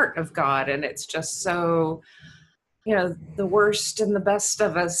this part of God, and it's just so, the worst and the best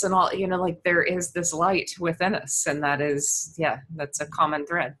of us and all, like there is this light within us, and that is, that's a common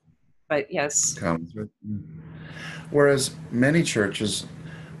thread. But yes. Common thread. Whereas many churches,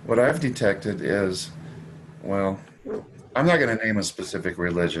 what I've detected is, well, I'm not going to name a specific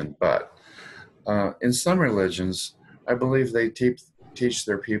religion, but in some religions, I believe they teach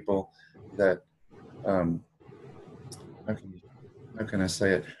their people that, how can I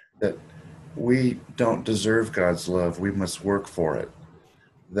say it, that we don't deserve God's love. We must work for it.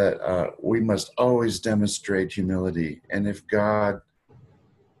 That we must always demonstrate humility. And if God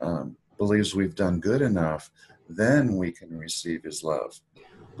believes we've done good enough, then we can receive his love.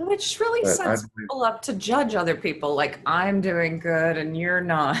 Which really But I sets believe, people up to judge other people, like I'm doing good and you're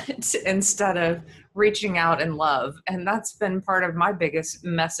not, instead of reaching out in love. And that's been part of my biggest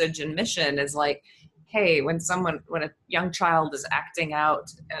message and mission is like, hey, when a young child is acting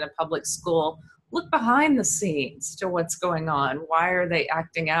out in a public school, look behind the scenes to what's going on. Why are they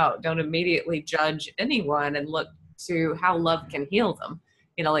acting out? Don't immediately judge anyone and look to how love can heal them.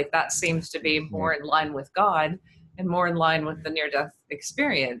 Like that seems to be more in line with God and more in line with the near death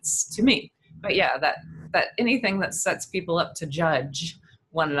experience to me. But yeah, that anything that sets people up to judge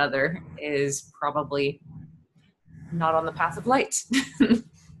one another is probably not on the path of light.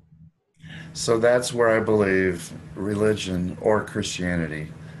 so that's where I believe religion or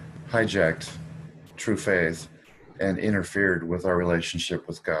Christianity hijacked true faith and interfered with our relationship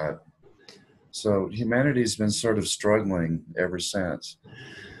with God. So humanity's been sort of struggling ever since.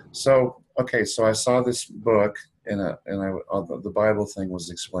 So, okay, so I saw this book the Bible thing was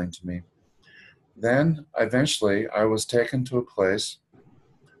explained to me. Then eventually I was taken to a place.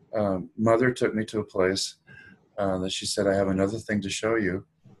 Mother took me to a place that she said, I have another thing to show you.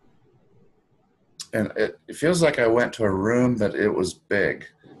 And it feels like I went to a room that it was big.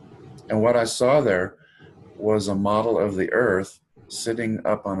 And what I saw there was a model of the earth sitting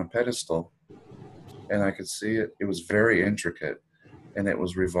up on a pedestal. And I could see it. It was very intricate. And it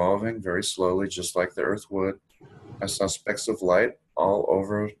was revolving very slowly, just like the earth would. I saw specks of light all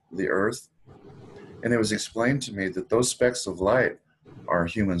over the earth. And it was explained to me that those specks of light are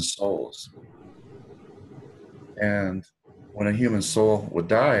human souls. And when a human soul would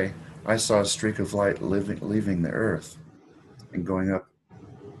die, I saw a streak of light leaving the earth and going up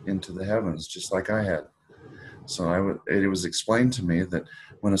into the heavens, just like I had. So it was explained to me that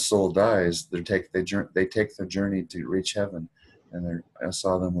when a soul dies, they take their journey to reach heaven, and I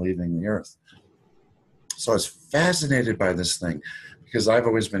saw them leaving the earth. So I was fascinated by this thing because I've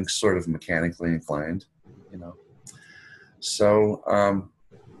always been sort of mechanically inclined, So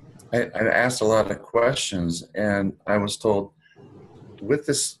I asked a lot of questions, and I was told, with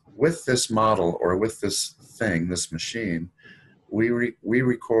this model or with this thing, this machine, we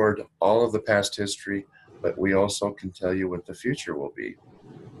record all of the past history, but we also can tell you what the future will be.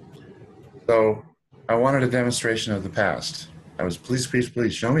 So I wanted a demonstration of the past. I was, please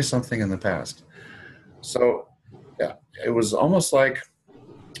show me something in the past. So yeah, it was almost like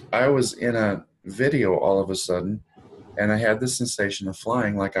I was in a video all of a sudden, and I had the sensation of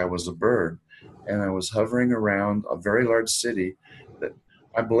flying like I was a bird, and I was hovering around a very large city that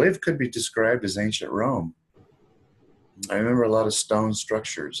I believe could be described as ancient Rome. I remember a lot of stone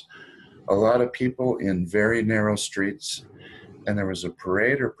structures, a lot of people in very narrow streets, and there was a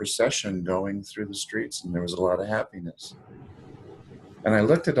parade or procession going through the streets, and there was a lot of happiness. And I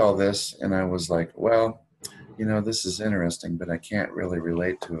looked at all this, and I was like, well, this is interesting, but I can't really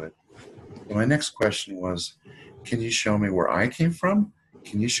relate to it. And my next question was, can you show me where I came from?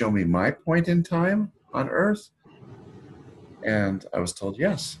 Can you show me my point in time on Earth? And I was told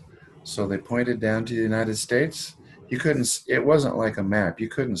yes. So they pointed down to the United States. It wasn't like a map. You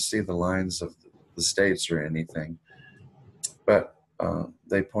couldn't see the lines of the states or anything. But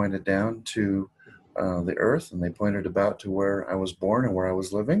they pointed down to the earth, and they pointed about to where I was born and where I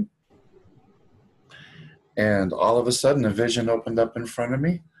was living. And all of a sudden, a vision opened up in front of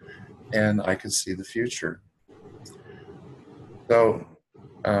me, and I could see the future. So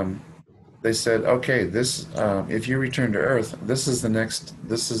they said, okay, if you return to Earth, this is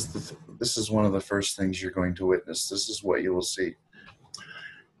one of the first things you're going to witness. This is what you will see.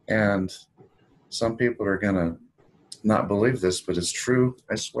 And some people are going to not believe this, but it's true.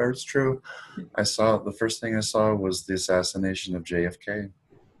 I swear it's true. The first thing I saw was the assassination of JFK.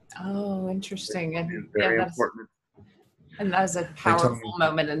 Oh, interesting. And very important. And that's a powerful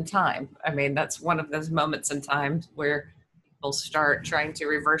moment in time. I mean, that's one of those moments in time where people start trying to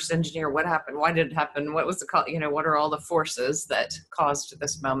reverse engineer what happened. Why did it happen? What was the cause? What are all the forces that caused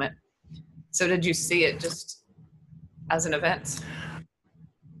this moment? So did you see it just as an event?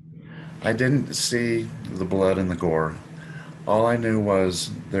 I didn't see the blood and the gore. All I knew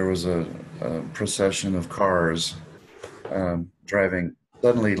was there was a procession of cars driving,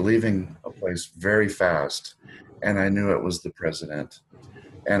 suddenly leaving a place very fast. And I knew it was the president.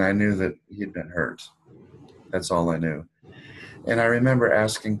 And I knew that he'd been hurt. That's all I knew. And I remember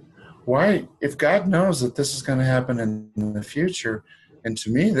asking, why, if God knows that this is going to happen in the future, and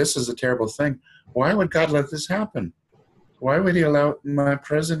to me this is a terrible thing, why would God let this happen? Why would he allow my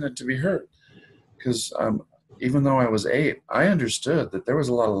president to be hurt? Because even though I was 8, I understood that there was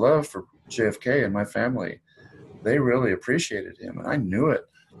a lot of love for JFK and my family. They really appreciated him, and I knew it.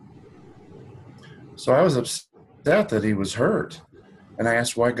 So I was upset that he was hurt. And I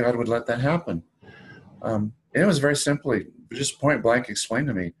asked why God would let that happen. And it was very simply, just point blank explained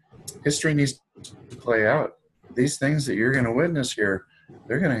to me, history needs to play out. These things that you're going to witness here,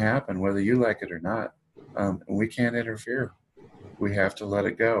 they're going to happen whether you like it or not. And we can't interfere. We have to let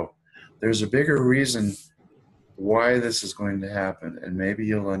it go. There's a bigger reason why this is going to happen, and maybe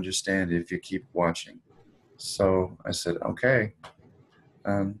you'll understand if you keep watching. So I said, okay.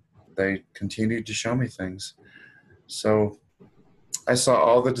 They continued to show me things. So I saw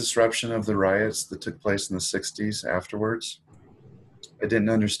all the disruption of the riots that took place in the 60s afterwards. I didn't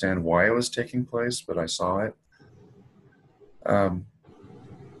understand why it was taking place, but I saw it.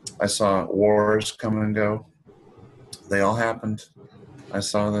 I saw wars come and go. They all happened. I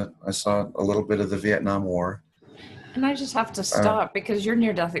saw a little bit of the Vietnam War. And I just have to stop because your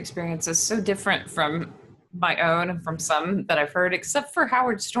near-death experience is so different from my own and from some that I've heard, except for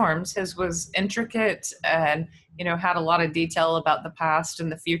Howard Storm's. His was intricate and, had a lot of detail about the past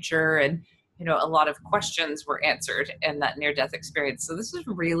and the future. And, a lot of questions were answered in that near-death experience. So this is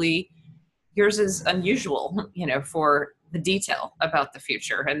really, yours is unusual, for the detail about the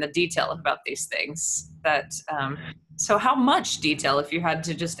future and the detail about these things so how much detail, if you had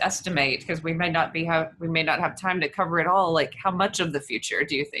to just estimate, because we may not have time to cover it all, like how much of the future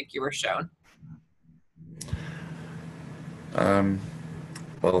do you think you were shown?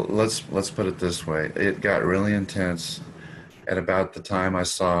 Well, let's put it this way. It got really intense at about the time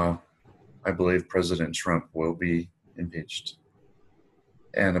I believe President Trump will be impeached.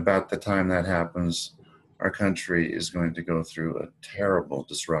 And about the time that happens, our country is going to go through a terrible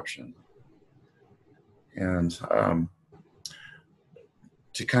disruption. And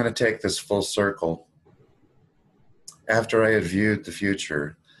to kind of take this full circle, after I had viewed the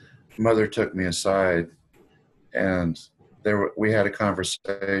future, Mother took me aside, and we had a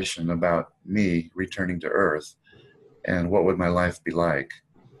conversation about me returning to Earth and what would my life be like.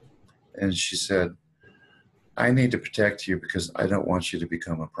 And she said, I need to protect you because I don't want you to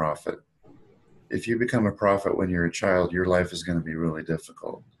become a prophet. If you become a prophet when you're a child, your life is going to be really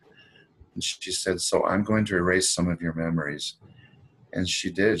difficult. And she said, so I'm going to erase some of your memories. And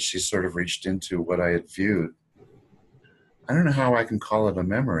she did. She sort of reached into what I had viewed. I don't know how I can call it a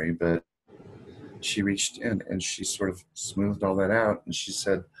memory, but she reached in and she sort of smoothed all that out. And she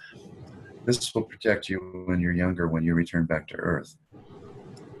said, this will protect you when you're younger, when you return back to Earth.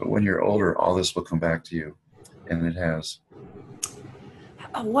 But when you're older, all this will come back to you. And it has.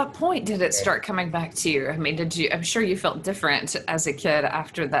 At what point did it start coming back to you? I mean, I'm sure you felt different as a kid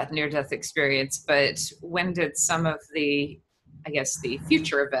after that near-death experience, but when did some of the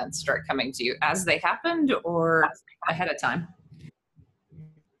future events start coming to you, as they happened or ahead of time?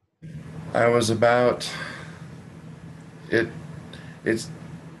 I was about it.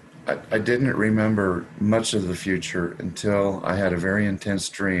 I didn't remember much of the future until I had a very intense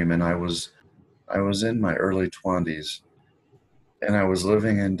dream, and I was in my early 20s, and I was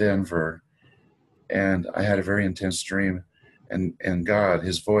living in Denver, and I had a very intense dream, and God,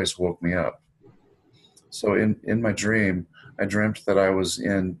 His voice woke me up. So in my dream, I dreamt that I was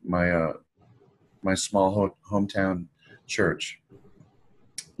in my small hometown church.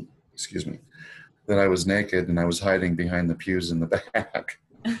 Excuse me. That I was naked and I was hiding behind the pews in the back.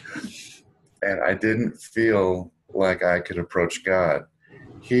 And I didn't feel like I could approach God.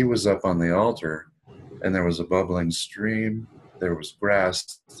 He was up on the altar, and there was a bubbling stream, there was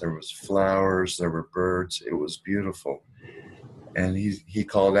grass, there was flowers, there were birds. It was beautiful. And he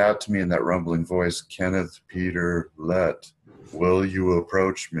called out to me in that rumbling voice, Kenneth Peter Lett, will you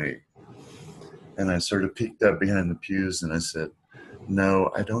approach me? And I sort of peeked up behind the pews and I said,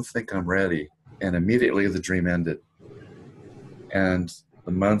 no, I don't think I'm ready. And immediately the dream ended. And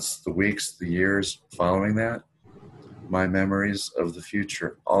the months, the weeks, the years following that, my memories of the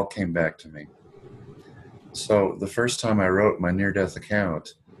future all came back to me. So the first time I wrote my near-death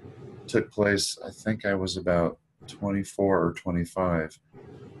account took place, I think I was about 24 or 25.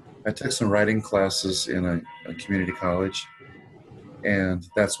 I took some writing classes in a community college, and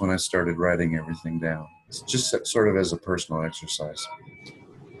that's when I started writing everything down. It's just sort of as a personal exercise.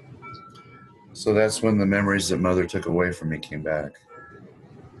 So that's when the memories that Mother took away from me came back.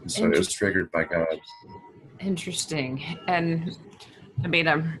 And so it was triggered by God. Interesting. And I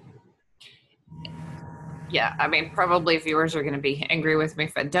mean, probably viewers are going to be angry with me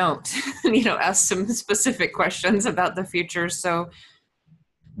if I don't, ask some specific questions about the future. So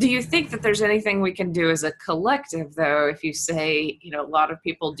do you think that there's anything we can do as a collective, though, if you say, a lot of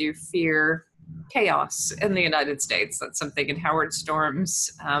people do fear chaos in the United States? That's something in Howard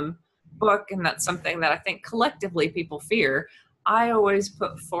Storm's book, and that's something that I think collectively people fear. I always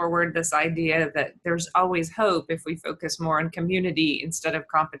put forward this idea that there's always hope if we focus more on community instead of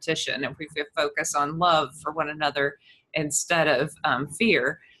competition, if we focus on love for one another instead of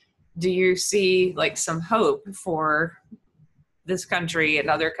fear. Do you see like some hope for this country and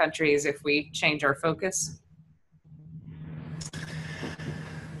other countries if we change our focus?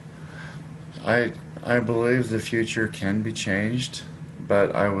 I believe the future can be changed,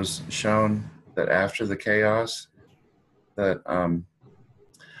 but I was shown that after the chaos, that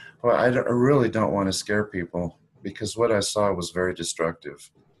well, I really don't want to scare people because what I saw was very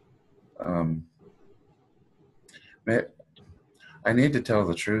destructive. Um, I need to tell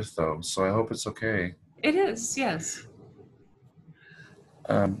the truth though, so I hope it's okay. It is, yes.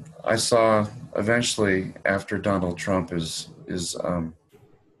 I saw eventually after Donald Trump is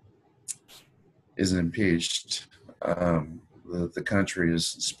impeached, the country is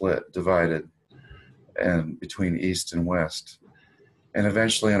split, divided, and between East and West. And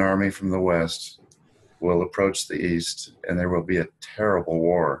eventually, an army from the West will approach the East, and there will be a terrible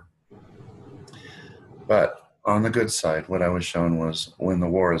war. But on the good side, what I was shown was when the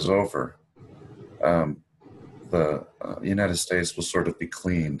war is over, the United States will sort of be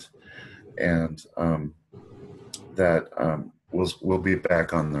cleaned, and that we'll be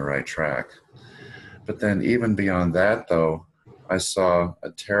back on the right track. But then, even beyond that, though, I saw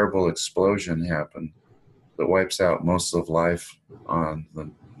a terrible explosion happen that wipes out most of life on the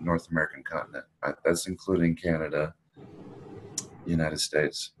North American continent. That's including Canada, United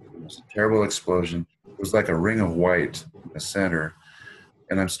States. It was a terrible explosion. It was like a ring of white in the center.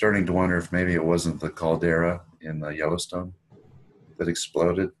 And I'm starting to wonder if maybe it wasn't the caldera in the Yellowstone that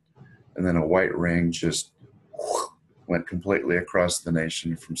exploded. And then a white ring just went completely across the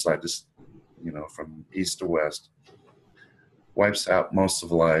nation from side to, from east to west. Wipes out most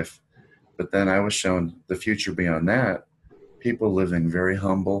of life. But then I was shown the future beyond that, people living very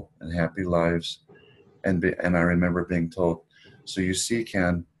humble and happy lives. And I remember being told, so you see,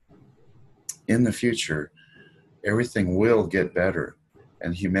 Ken, in the future, everything will get better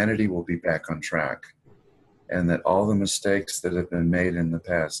and humanity will be back on track. And that all the mistakes that have been made in the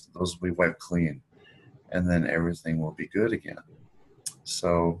past, those will be wiped clean. And then everything will be good again.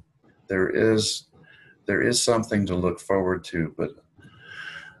 So there is something to look forward to, but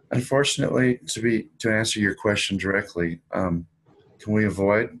unfortunately, to answer your question directly, can we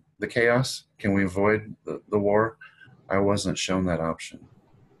avoid the chaos? Can we avoid the war? I wasn't shown that option.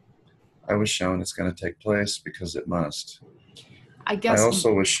 I was shown it's going to take place because it must. I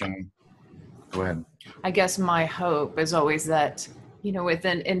also was shown. Go ahead. I guess my hope is always that,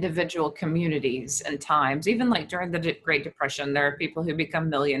 within individual communities and times, even like during the Great Depression, there are people who become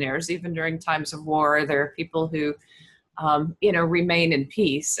millionaires. Even during times of war, there are people who remain in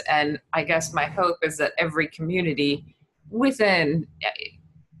peace. And I guess my hope is that every community within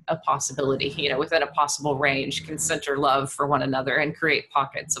a possibility, within a possible range can center love for one another and create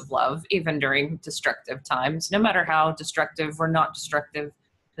pockets of love, even during destructive times, no matter how destructive or not destructive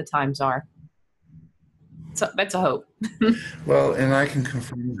the times are. So that's a hope. Well, and I can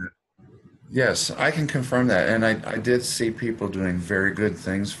confirm that. Yes, I can confirm that. And I did see people doing very good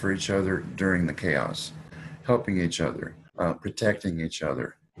things for each other during the chaos, helping each other, protecting each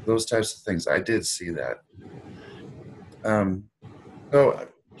other, those types of things. I did see that. So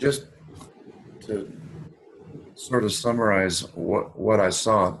just to sort of summarize what I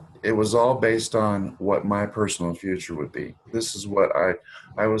saw, it was all based on what my personal future would be. This is what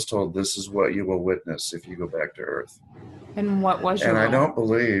I was told, this is what you will witness if you go back to Earth. And what was your And role? I don't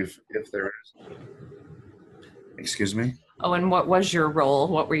believe if there is, excuse me? Oh, and what was your role?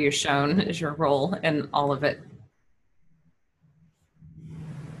 What were you shown as your role in all of it?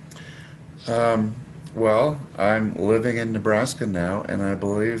 Well, I'm living in Nebraska now, and I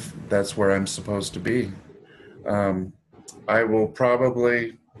believe that's where I'm supposed to be. I will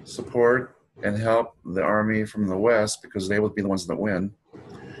probably support and help the army from the West because they will be the ones that win.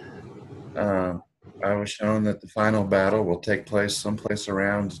 I was shown that the final battle will take place someplace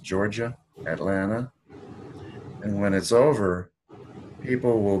around Georgia, Atlanta. And when it's over,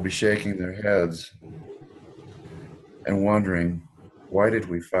 people will be shaking their heads and wondering, why did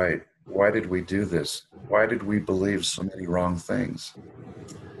we fight? Why did we do this? Why did we believe so many wrong things?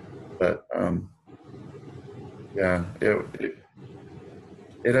 But yeah,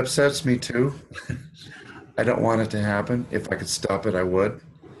 it upsets me too. I don't want it to happen. If I could stop it, I would.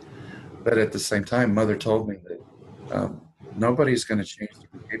 But at the same time, Mother told me that nobody's going to change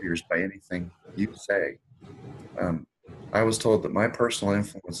their behaviors by anything you say. I was told that my personal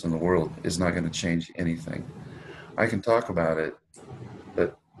influence in the world is not going to change anything. I can talk about it,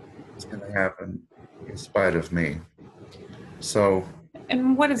 but it's going to happen in spite of me. So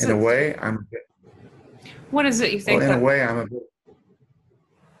And what is in a it? way, What is it you well, think in a that? way, I'm a bit,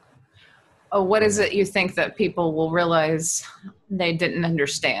 Oh, what go is ahead. it you think that people will realize they didn't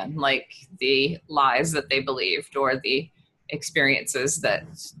understand, like the lies that they believed or the experiences that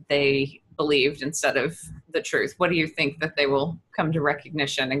they believed instead of the truth? What do you think that they will come to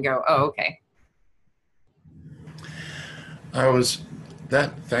recognition and go, "Oh, okay." I was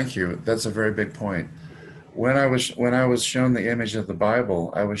thank you. That's a very big point. When I was shown the image of the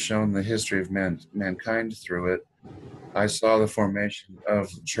Bible, I was shown the history of mankind through it. I saw the formation of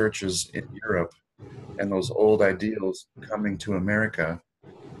churches in Europe and those old ideals coming to America.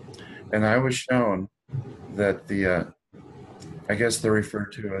 And I was shown that I guess they're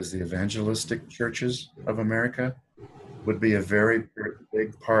referred to as the evangelistic churches of America, would be a very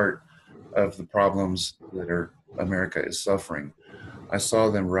big part of the problems that America is suffering. I saw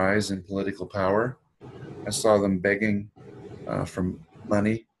them rise in political power. I saw them begging for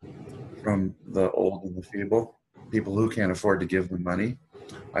money from the old and the feeble, people who can't afford to give them money.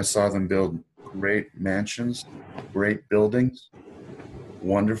 I saw them build great mansions, great buildings,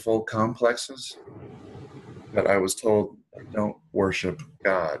 wonderful complexes, but I was told they don't worship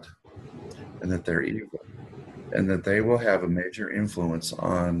God and that they're evil and that they will have a major influence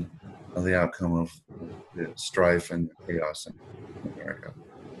on the outcome of the strife and the chaos in America.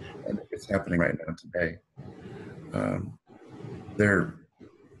 And it's happening right now today. Um, they're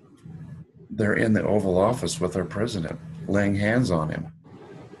they're in the Oval Office with our president, laying hands on him,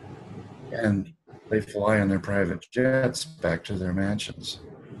 and they fly in their private jets back to their mansions.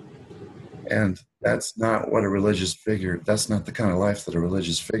 And that's not what a religious figure, that's not the kind of life that a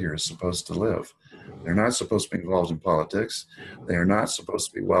religious figure is supposed to live. They're not supposed to be involved in politics. They are not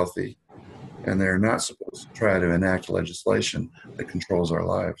supposed to be wealthy. And they're not supposed to try to enact legislation that controls our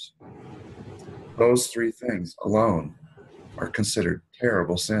lives. Those three things alone are considered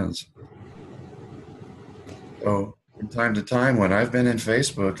terrible sins. So, from time to time, when I've been in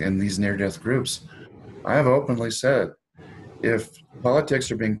Facebook and these near death groups, I have openly said, if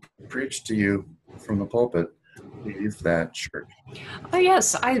politics are being preached to you from the pulpit, leave that church. Oh,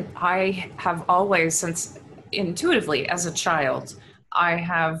 yes, I have always, since intuitively as a child, I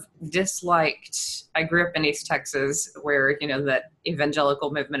have disliked. I grew up in East Texas, where that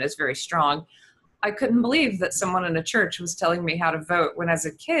evangelical movement is very strong. I couldn't believe that someone in a church was telling me how to vote when, as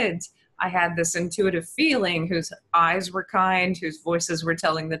a kid, I had this intuitive feeling whose eyes were kind, whose voices were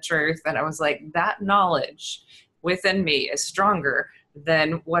telling the truth. And I was like, that knowledge within me is stronger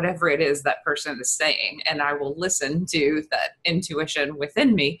than whatever it is that person is saying. And I will listen to that intuition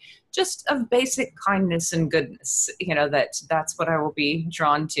within me, just of basic kindness and goodness, that's what I will be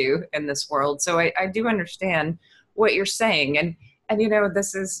drawn to in this world. So I do understand what you're saying. And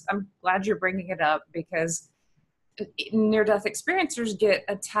this is, I'm glad you're bringing it up, because near death experiencers get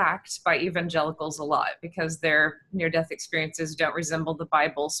attacked by evangelicals a lot because their near death experiences don't resemble the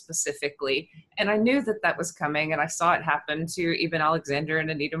Bible specifically. And I knew that that was coming, and I saw it happen to even Alexander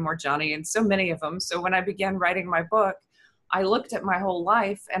and Anita Morjani and so many of them. So when I began writing my book, I looked at my whole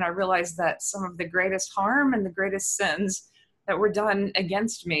life and I realized that some of the greatest harm and the greatest sins that were done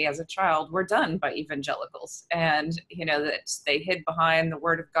against me as a child were done by evangelicals. And that they hid behind the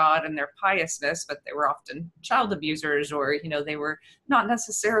word of God and their piousness, but they were often child abusers, or they were not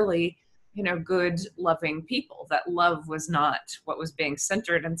necessarily good, loving people. That love was not what was being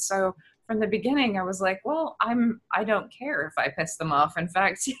centered. And so from the beginning I was like, well, I don't care if I piss them off. In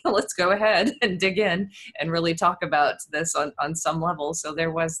fact, let's go ahead and dig in and really talk about this on some level. So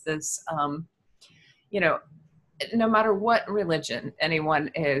there was this you know no matter what religion anyone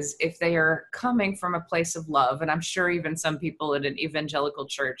is, if they are coming from a place of love, and I'm sure even some people in an evangelical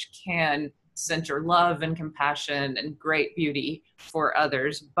church can center love and compassion and great beauty for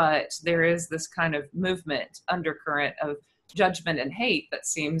others, but there is this kind of movement undercurrent of judgment and hate that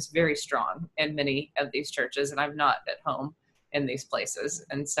seems very strong in many of these churches, and I'm not at home in these places.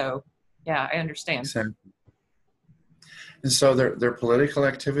 And so, yeah, I understand. Exactly. And so their political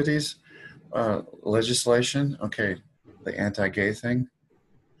activities, legislation, okay, the anti-gay thing,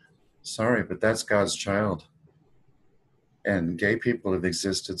 sorry, but that's God's child. And gay people have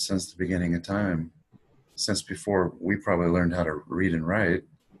existed since the beginning of time, since before we probably learned how to read and write.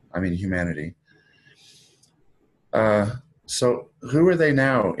 I mean, humanity. So who are they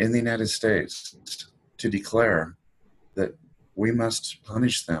now in the United States to declare that we must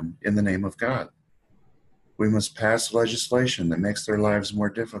punish them in the name of God? We must pass legislation that makes their lives more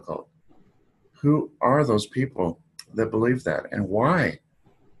difficult. Who are those people that believe that, and why?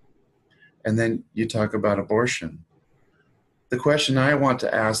 And then you talk about abortion. the question I want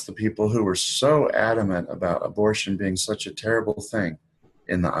to ask the people who were so adamant about abortion being such a terrible thing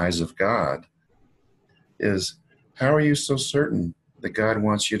in the eyes of God is, how are you so certain that God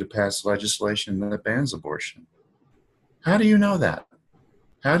wants you to pass legislation that bans abortion? How do you know that?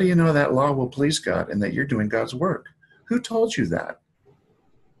 How do you know that law will please God and that you're doing God's work? Who told you that?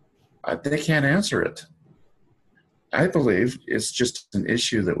 They can't answer it. I believe it's just an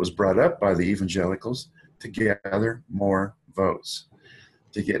issue that was brought up by the evangelicals to gather more votes,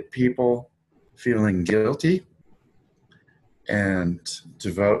 to get people feeling guilty and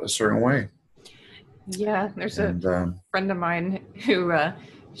to vote a certain way. Yeah, there's a friend of mine who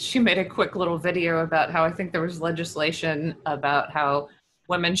she made a quick little video about how I think there was legislation about how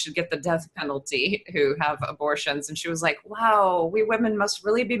women should get the death penalty who have abortions, and she was like, wow, we women must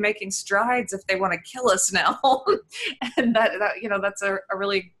really be making strides if they want to kill us now. And that that's a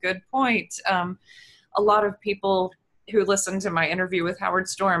really good point. A lot of people who listen to my interview with Howard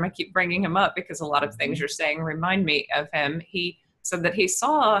Storm, I keep bringing him up because a lot of things you're saying remind me of him. He said that he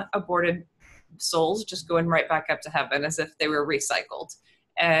saw aborted souls just going right back up to heaven as if they were recycled.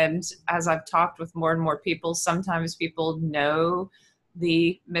 And as I've talked with more and more people, sometimes people know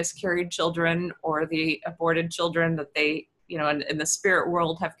the miscarried children or the aborted children that they, in the spirit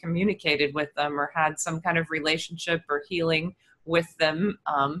world have communicated with them or had some kind of relationship or healing with them.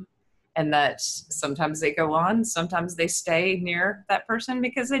 And that sometimes they go on, sometimes they stay near that person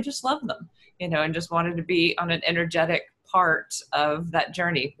because they just love them, and just wanted to be on an energetic part of that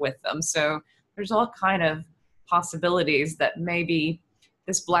journey with them. So there's all kind of possibilities that maybe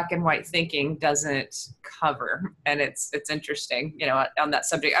this black and white thinking doesn't cover. And it's interesting, on that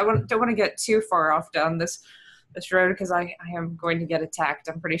subject. Don't want to get too far off down this road because I am going to get attacked,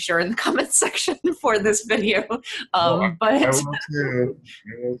 I'm pretty sure, in the comments section for this video. But I will too.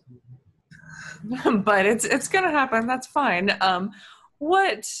 But it's going to happen. That's fine.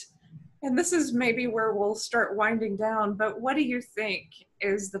 And this is maybe where we'll start winding down, but what do you think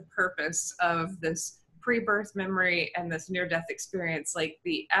is the purpose of this pre-birth memory and this near-death experience, like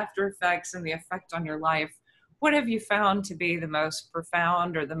the after effects and the effect on your life? What have you found to be the most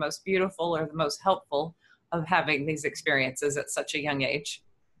profound or the most beautiful or the most helpful of having these experiences at such a young age?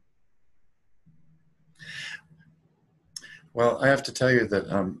 Well, I have to tell you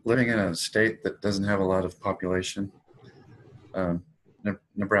that living in a state that doesn't have a lot of population,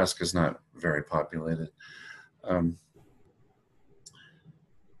 Nebraska is not very populated.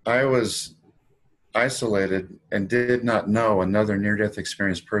 I was isolated and did not know another near-death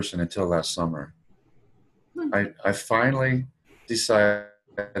experienced person until last summer. I finally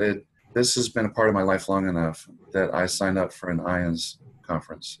decided this has been a part of my life long enough that I signed up for an IONS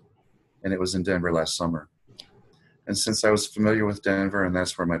conference, and it was in Denver last summer. And since I was familiar with Denver and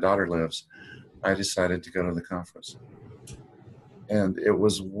that's where my daughter lives, I decided to go to the conference. And it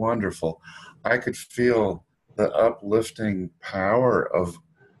was wonderful. I could feel the uplifting power of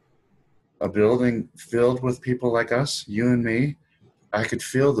a building filled with people like us, you and me. I could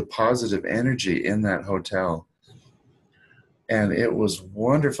feel the positive energy in that hotel. And it was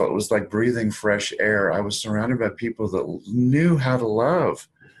wonderful. It was like breathing fresh air. I was surrounded by people that knew how to love.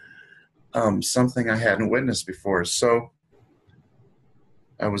 Something I hadn't witnessed before. So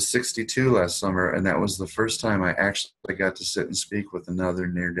I was 62 last summer, and that was the first time I actually got to sit and speak with another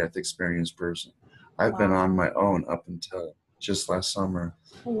near-death experienced person. I've been on my own up until just last summer.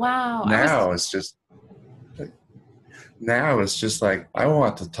 Wow. Now it's just like, I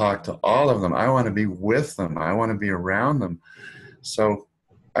want to talk to all of them. I want to be with them. I want to be around them. So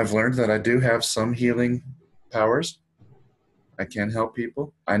I've learned that I do have some healing powers. I can help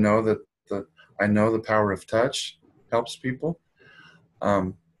people. I know that the power of touch helps people.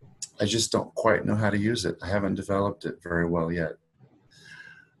 I just don't quite know how to use it. I haven't developed it very well yet.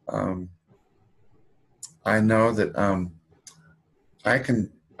 I know that I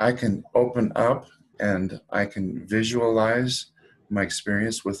can open up and I can visualize my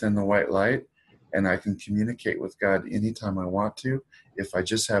experience within the white light, and I can communicate with God anytime I want to if I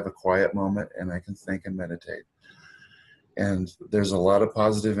just have a quiet moment and I can think and meditate. And there's a lot of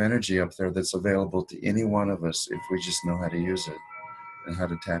positive energy up there that's available to any one of us if we just know how to use it and how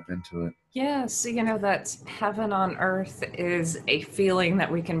to tap into it. Yes, that heaven on earth is a feeling that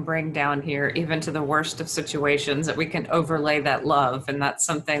we can bring down here, even to the worst of situations, that we can overlay that love. And that's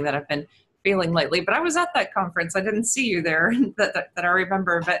something that I've been feeling lately. But I was at that conference. I didn't see you there that I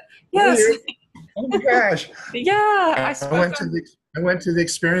remember. But yes. Oh my gosh. Yeah. I went to the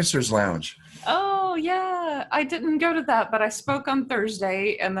Experiencers Lounge. Oh, yeah. I didn't go to that, but I spoke on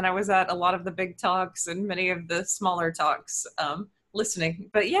Thursday, and then I was at a lot of the big talks and many of the smaller talks listening.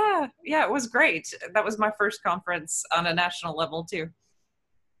 But yeah, yeah, it was great. That was my first conference on a national level too.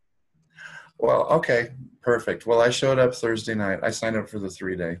 Well, okay, perfect. Well, I showed up Thursday night. I signed up for the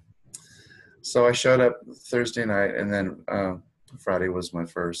 3 day. So I showed up Thursday night, and then Friday was my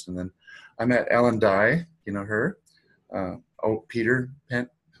first. And then I met Ellen Dye, you know her. Peter Pan,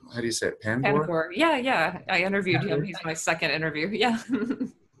 how do you say it? Pangor? Pangor. Yeah, yeah. I interviewed him. Pangor. He's my second interview. Yeah.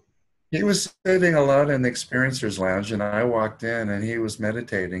 He was sitting alone in the experiencers lounge, and I walked in, and he was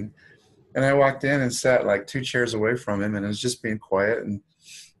meditating. And I walked in and sat like 2 chairs away from him, and it was just being quiet. And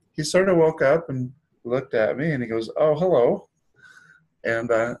he sort of woke up and looked at me, and he goes, "Oh, hello." And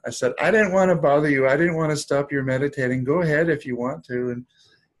I said, "I didn't want to bother you. I didn't want to stop your meditating. Go ahead if you want to." And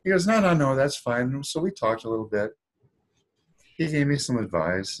he goes, "No, no, no, that's fine." And so we talked a little bit. He gave me some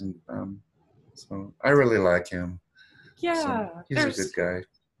advice, and so I really like him. So Yeah. he's a good guy.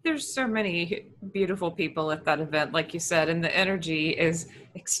 There's so many beautiful people at that event, like you said, and the energy is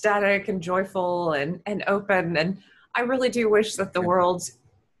ecstatic and joyful and open. And I really do wish that the Yeah. world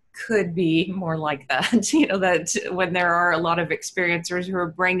could be more like that. That when there are a lot of experiencers who are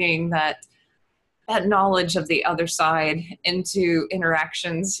bringing that knowledge of the other side into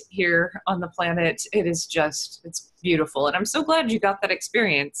interactions here on the planet, it's beautiful. And I'm so glad you got that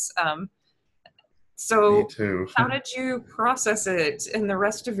experience. Me So, too. how did you process it in the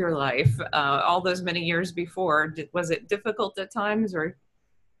rest of your life? All those many years before, was it difficult at times, or?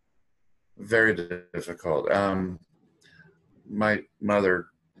 Very difficult. My mother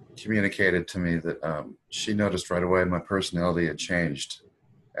communicated to me that she noticed right away my personality had changed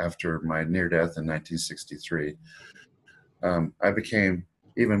after my near death in 1963. I became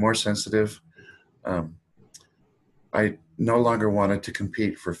even more sensitive. Um, I no longer wanted to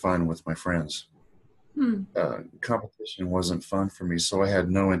compete for fun with my friends. Hmm. Competition wasn't fun for me, so I had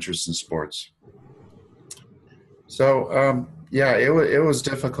no interest in sports. So yeah, it was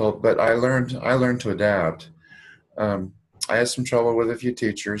difficult, but I learned to adapt. Um, I had some trouble with a few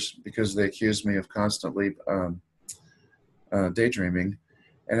teachers because they accused me of constantly daydreaming.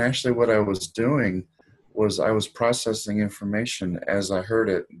 And actually, what I was doing was I was processing information as I heard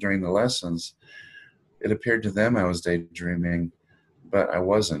it during the lessons. It appeared to them I was daydreaming, but I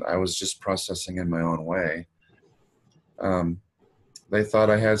wasn't. I was just processing in my own way. Um, they thought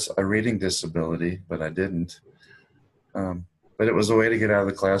I had a reading disability, but I didn't. But it was a way to get out of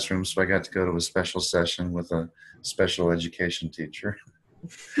the classroom, so I got to go to a special session with a special education teacher.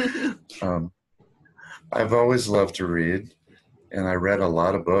 um, I've always loved to read, and I read a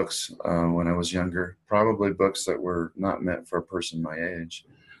lot of books when I was younger, probably books that were not meant for a person my age.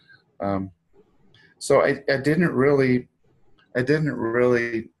 Um, so I didn't really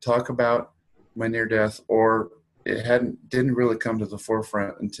talk about my near death, or it didn't really come to the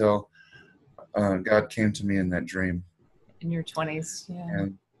forefront until God came to me in that dream, In your 20s? Yeah.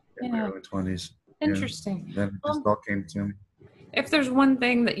 and in my Yeah. early 20s. Yeah, Interesting. then it just Well, all came to me. if there's one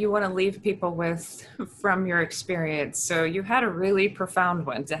thing that you want to leave people with from your experience, so you had a really profound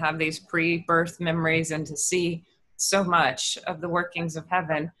one to have these pre-birth memories and to see so much of the workings of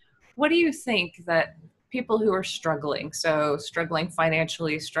heaven. What do you think that people who are struggling, so struggling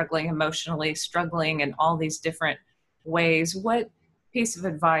financially, struggling emotionally, struggling in all these different ways, what piece of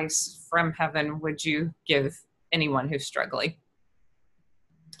advice from heaven would you give anyone who's struggling?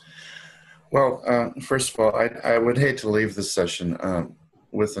 Well, first of all, I would hate to leave this session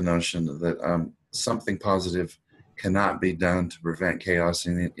with the notion that something positive cannot be done to prevent chaos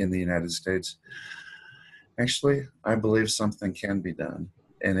in the United States. Actually, I believe something can be done,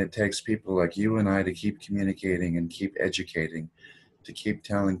 and it takes people like you and I to keep communicating and keep educating, to keep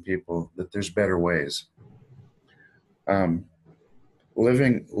telling people that there's better ways. Um,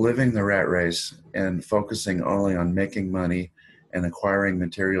 living the rat race and focusing only on making money and acquiring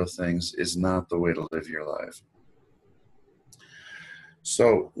material things is not the way to live your life.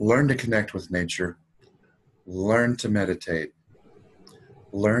 So learn to connect with nature, learn to meditate,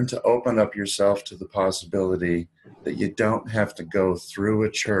 learn to open up yourself to the possibility that you don't have to go through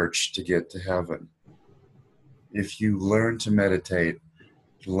a church to get to heaven. If you learn to meditate,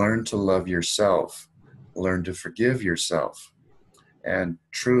 learn to love yourself, learn to forgive yourself, and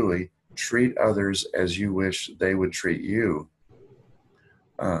truly treat others as you wish they would treat you,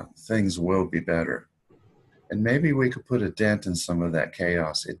 things will be better. And maybe we could put a dent in some of that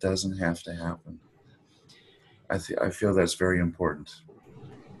chaos. It doesn't have to happen. I feel that's very important.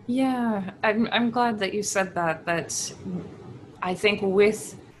 Yeah, I'm glad that you said that. That I think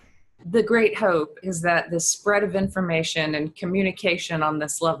with the great hope is that the spread of information and communication on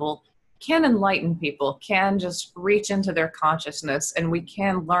this level can enlighten people, can just reach into their consciousness, and we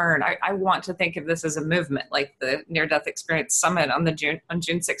can learn. I want to think of this as a movement, like the Near Death Experience Summit on June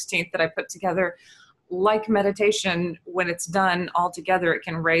 16th that I put together. Like meditation, when it's done all together, it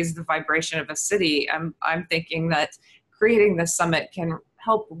can raise the vibration of a city. I'm thinking that creating this summit can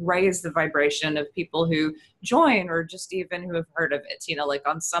help raise the vibration of people who join, or just even who have heard of it. Like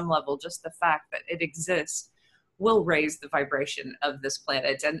on some level, just the fact that it exists will raise the vibration of this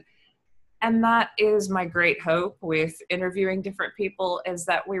planet. And that is my great hope with interviewing different people, is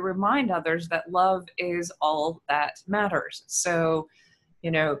that we remind others that love is all that matters. So,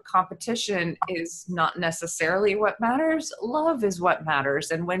 competition is not necessarily what matters. Love is what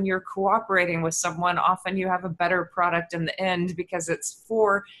matters. And when you're cooperating with someone, often you have a better product in the end, because it's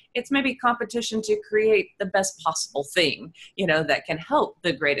maybe competition to create the best possible thing, that can help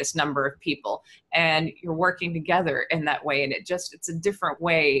the greatest number of people. And you're working together in that way. And it's a different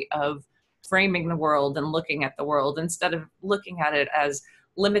way of framing the world and looking at the world, instead of looking at it as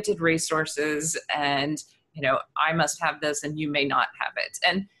limited resources and, I must have this and you may not have it.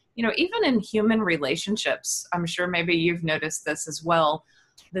 And, even in human relationships, I'm sure maybe you've noticed this as well.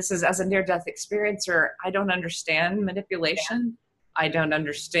 This is, as a near-death experiencer, I don't understand manipulation. I don't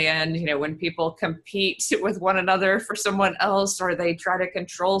understand, when people compete with one another for someone else, or they try to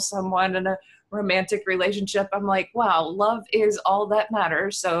control someone in a romantic relationship. I'm like, wow, love is all that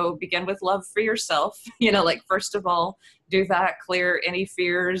matters. So begin with love for yourself. First of all, do that, clear any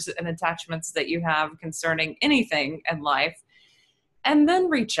fears and attachments that you have concerning anything in life. And then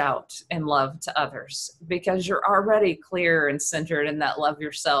reach out in love to others, because you're already clear and centered in that love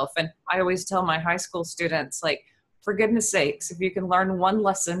yourself. And I always tell my high school students, for goodness sakes, if you can learn one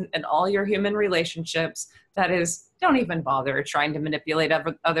lesson in all your human relationships, that is, don't even bother trying to manipulate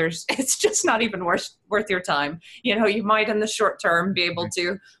others. It's just not even worth your time. You might in the short term be able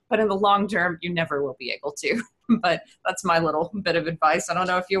to, but in the long term, you never will be able to. But that's my little bit of advice. I don't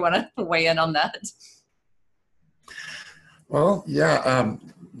know if you want to weigh in on that. Well, yeah,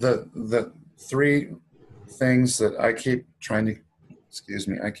 the three things that I keep trying to, excuse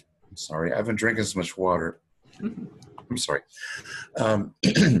me, I'm sorry, I've been drinking so much water. I'm sorry.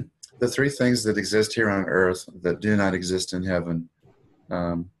 The three things that exist here on earth that do not exist in heaven: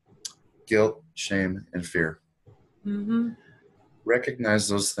 guilt, shame, and fear. Mm-hmm. Recognize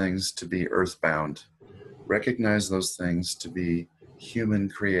those things to be earthbound. Recognize those things to be human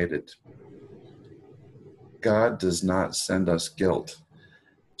created. God does not send us guilt.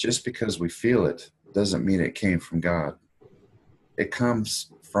 Just because we feel it doesn't mean it came from God. It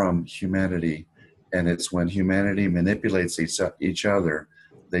comes from humanity, and it's when humanity manipulates each other,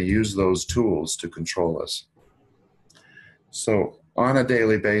 they use those tools to control us. So on a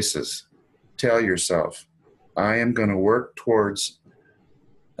daily basis, tell yourself, I am going to work towards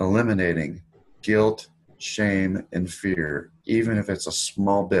eliminating guilt, shame, and fear, even if it's a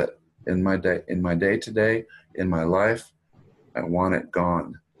small bit in my day-to-day, in my life. I want it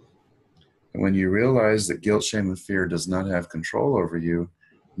gone. And when you realize that guilt, shame, and fear does not have control over you,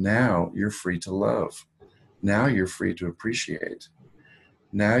 now you're free to love. Now you're free to appreciate.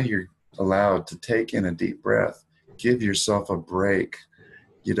 Now you're allowed to take in a deep breath, give yourself a break.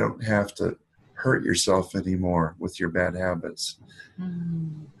 You don't have to hurt yourself anymore with your bad habits.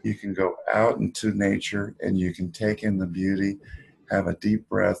 Mm-hmm. You can go out into nature and you can take in the beauty, have a deep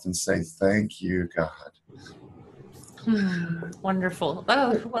breath and say, thank you, God. Wonderful.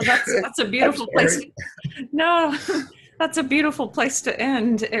 Oh, well, that's a beautiful place. No, that's a beautiful place to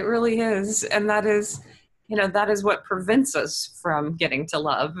end. It really is. And that is, that is what prevents us from getting to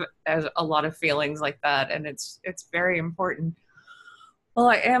love, as a lot of feelings like that. And it's very important. Well,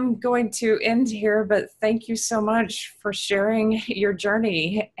 I am going to end here, but thank you so much for sharing your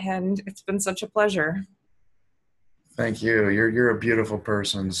journey. And it's been such a pleasure. Thank you. You're a beautiful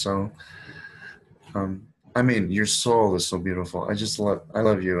person. So, your soul is so beautiful. I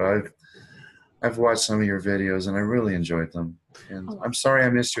love you. I've watched some of your videos and I really enjoyed them. And I'm sorry I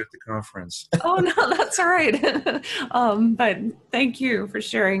missed you at the conference. Oh, no, that's all right. But thank you for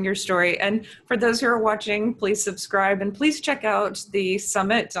sharing your story. And for those who are watching, please subscribe and please check out the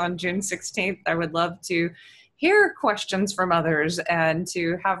summit on June 16th. I would love to hear questions from others and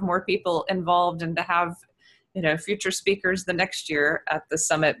to have more people involved and to have, future speakers the next year at the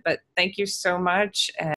summit. But thank you so much.